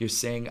flag. You're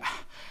saying,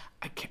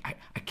 I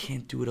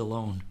can't do it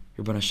alone.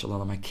 Ribbana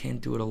Shalom, I can't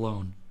do it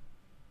alone.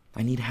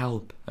 I need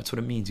help. That's what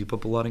it means. You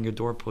put blood on your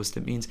doorpost.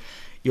 It means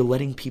you're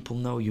letting people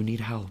know you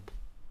need help.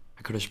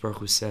 HaKadosh Baruch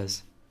Hu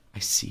says, I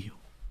see you.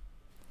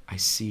 I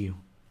see you.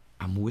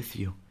 I'm with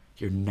you.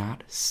 You're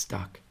not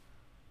stuck.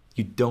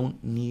 You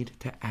don't need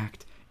to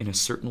act in a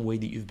certain way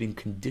that you've been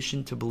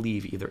conditioned to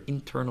believe, either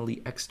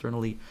internally,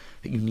 externally,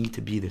 that you need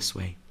to be this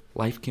way.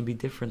 Life can be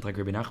different. Like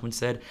Rebbe Nachman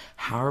said,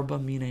 Harba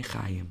minei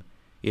chayim.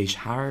 Yesh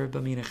harba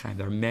minei chayim.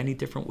 There are many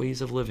different ways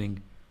of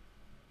living.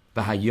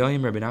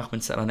 V'hayoyim, Rebbe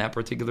Nachman said on that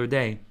particular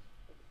day,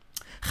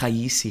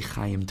 Chayisi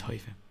chayim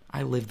toivim.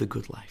 I live the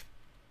good life.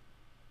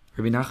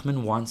 Rebbe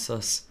Nachman wants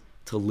us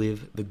to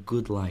live the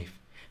good life.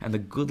 And the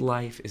good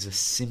life is a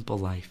simple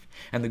life.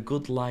 And the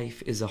good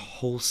life is a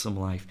wholesome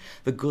life.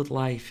 The good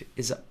life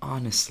is an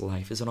honest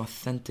life, is an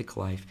authentic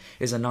life,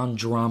 is a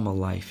non-drama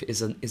life,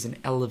 is an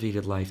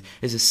elevated life,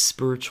 is a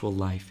spiritual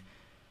life,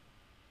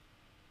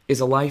 is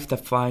a life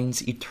that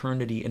finds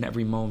eternity in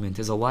every moment,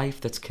 is a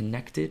life that's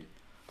connected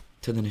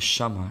to the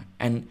neshama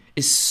and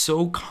is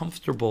so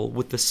comfortable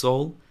with the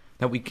soul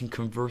that we can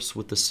converse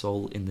with the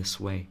soul in this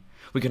way.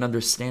 We can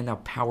understand how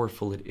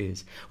powerful it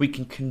is. We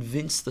can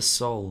convince the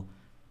soul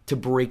to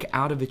break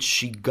out of its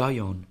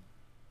shigayon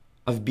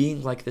of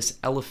being like this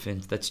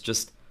elephant that's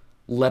just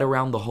led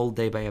around the whole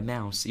day by a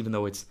mouse, even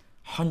though it's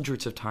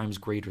hundreds of times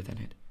greater than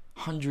it,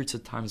 hundreds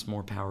of times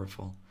more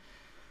powerful.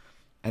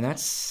 And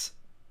that's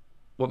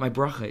what my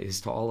bracha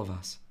is to all of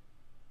us.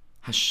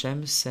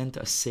 Hashem sent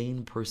a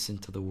sane person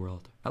to the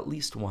world, at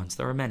least once.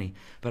 There are many,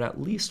 but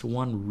at least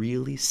one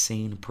really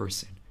sane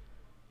person.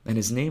 And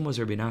his name was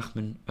Rabbi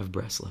Nachman of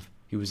Breslov.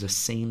 He was a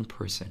sane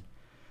person.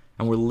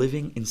 And we're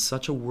living in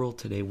such a world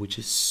today which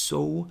is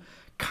so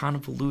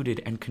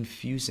convoluted and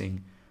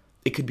confusing.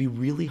 It could be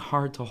really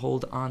hard to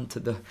hold on to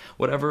the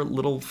whatever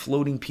little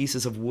floating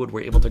pieces of wood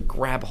we're able to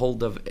grab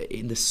hold of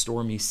in the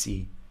stormy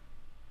sea.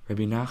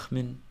 Rabbi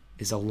Nachman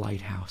is a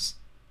lighthouse.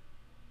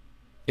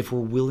 If we're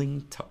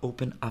willing to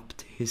open up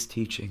to his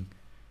teaching,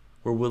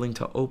 we're willing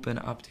to open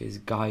up to his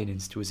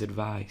guidance, to his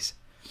advice,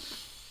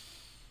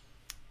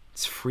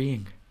 it's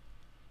freeing.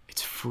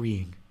 It's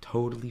freeing,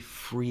 totally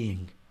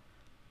freeing.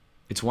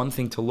 It's one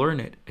thing to learn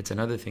it, it's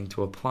another thing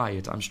to apply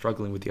it. I'm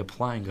struggling with the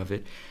applying of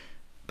it,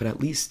 but at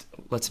least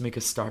let's make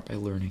a start by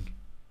learning.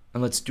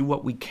 And let's do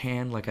what we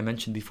can, like I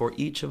mentioned before,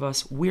 each of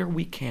us, where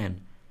we can,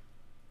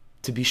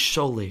 to be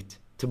sholet,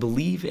 to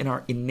believe in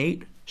our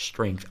innate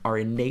strength, our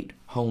innate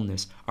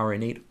wholeness, our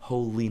innate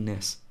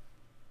holiness,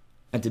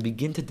 and to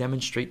begin to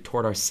demonstrate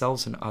toward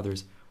ourselves and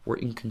others we're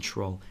in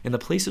control. In the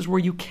places where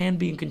you can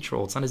be in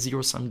control, it's not a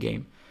zero-sum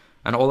game.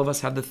 And all of us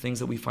have the things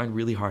that we find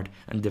really hard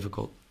and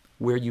difficult.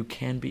 Where you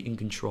can be in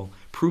control.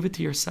 Prove it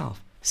to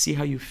yourself. See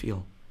how you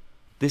feel.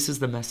 This is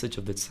the message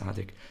of the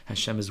tzaddik.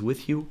 Hashem is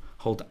with you.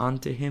 Hold on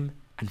to Him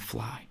and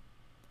fly.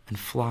 And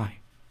fly.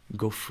 And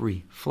go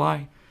free.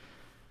 Fly.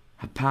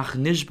 Hapach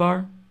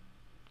nishbar.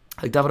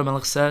 Like David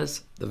HaMelech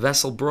says, the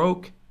vessel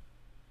broke.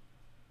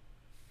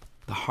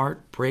 The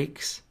heart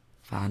breaks.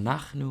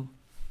 V'anachnu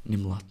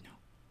nimlatnu.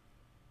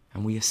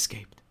 And we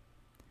escaped.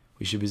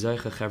 We should be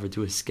zeicha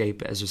to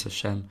escape Ezras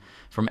Hashem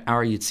from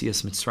our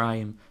Yitzias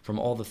Mitzrayim, from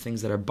all the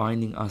things that are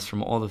binding us,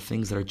 from all the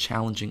things that are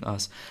challenging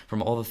us,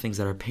 from all the things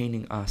that are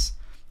paining us.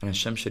 And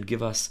Hashem should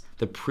give us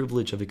the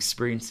privilege of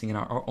experiencing in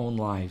our own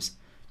lives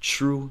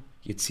true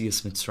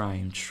Yitzias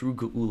Mitzrayim, true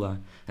Geula,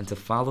 and to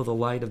follow the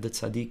light of the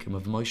tzaddikim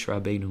of Moshe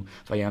Rabbeinu,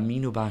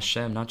 vayaminu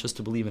b'Hashem, not just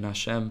to believe in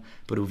Hashem,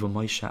 but uva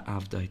Moshe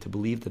Avdai, to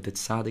believe that the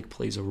tzaddik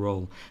plays a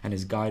role and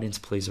his guidance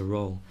plays a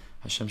role.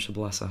 Hashem should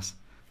bless us.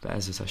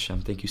 Be'ezus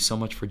Hashem. Thank you so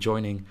much for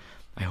joining.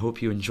 I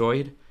hope you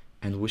enjoyed,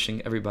 and wishing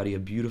everybody a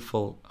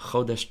beautiful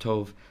Chodesh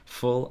Tov,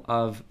 full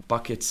of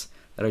buckets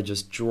that are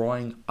just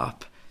drawing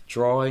up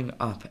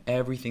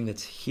everything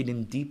that's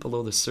hidden deep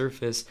below the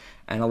surface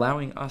and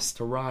allowing us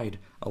to ride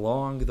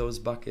along those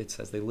buckets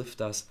as they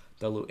lift us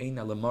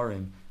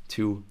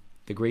to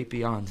the the great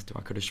beyond, to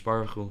HaKadosh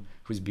Baruch Hu,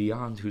 who's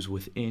beyond, who's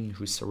within,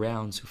 who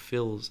surrounds, who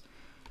fills,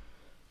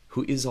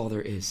 who is all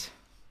there is.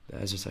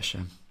 Be'ezus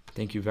Hashem.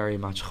 Thank you very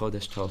much.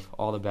 Chodesh Tov.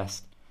 All the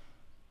best.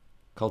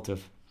 Kol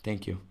Tov.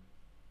 Thank you.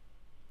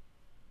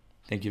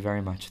 Thank you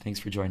very much. Thanks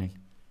for joining.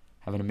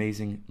 Have an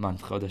amazing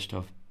month. Chodesh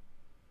Tov.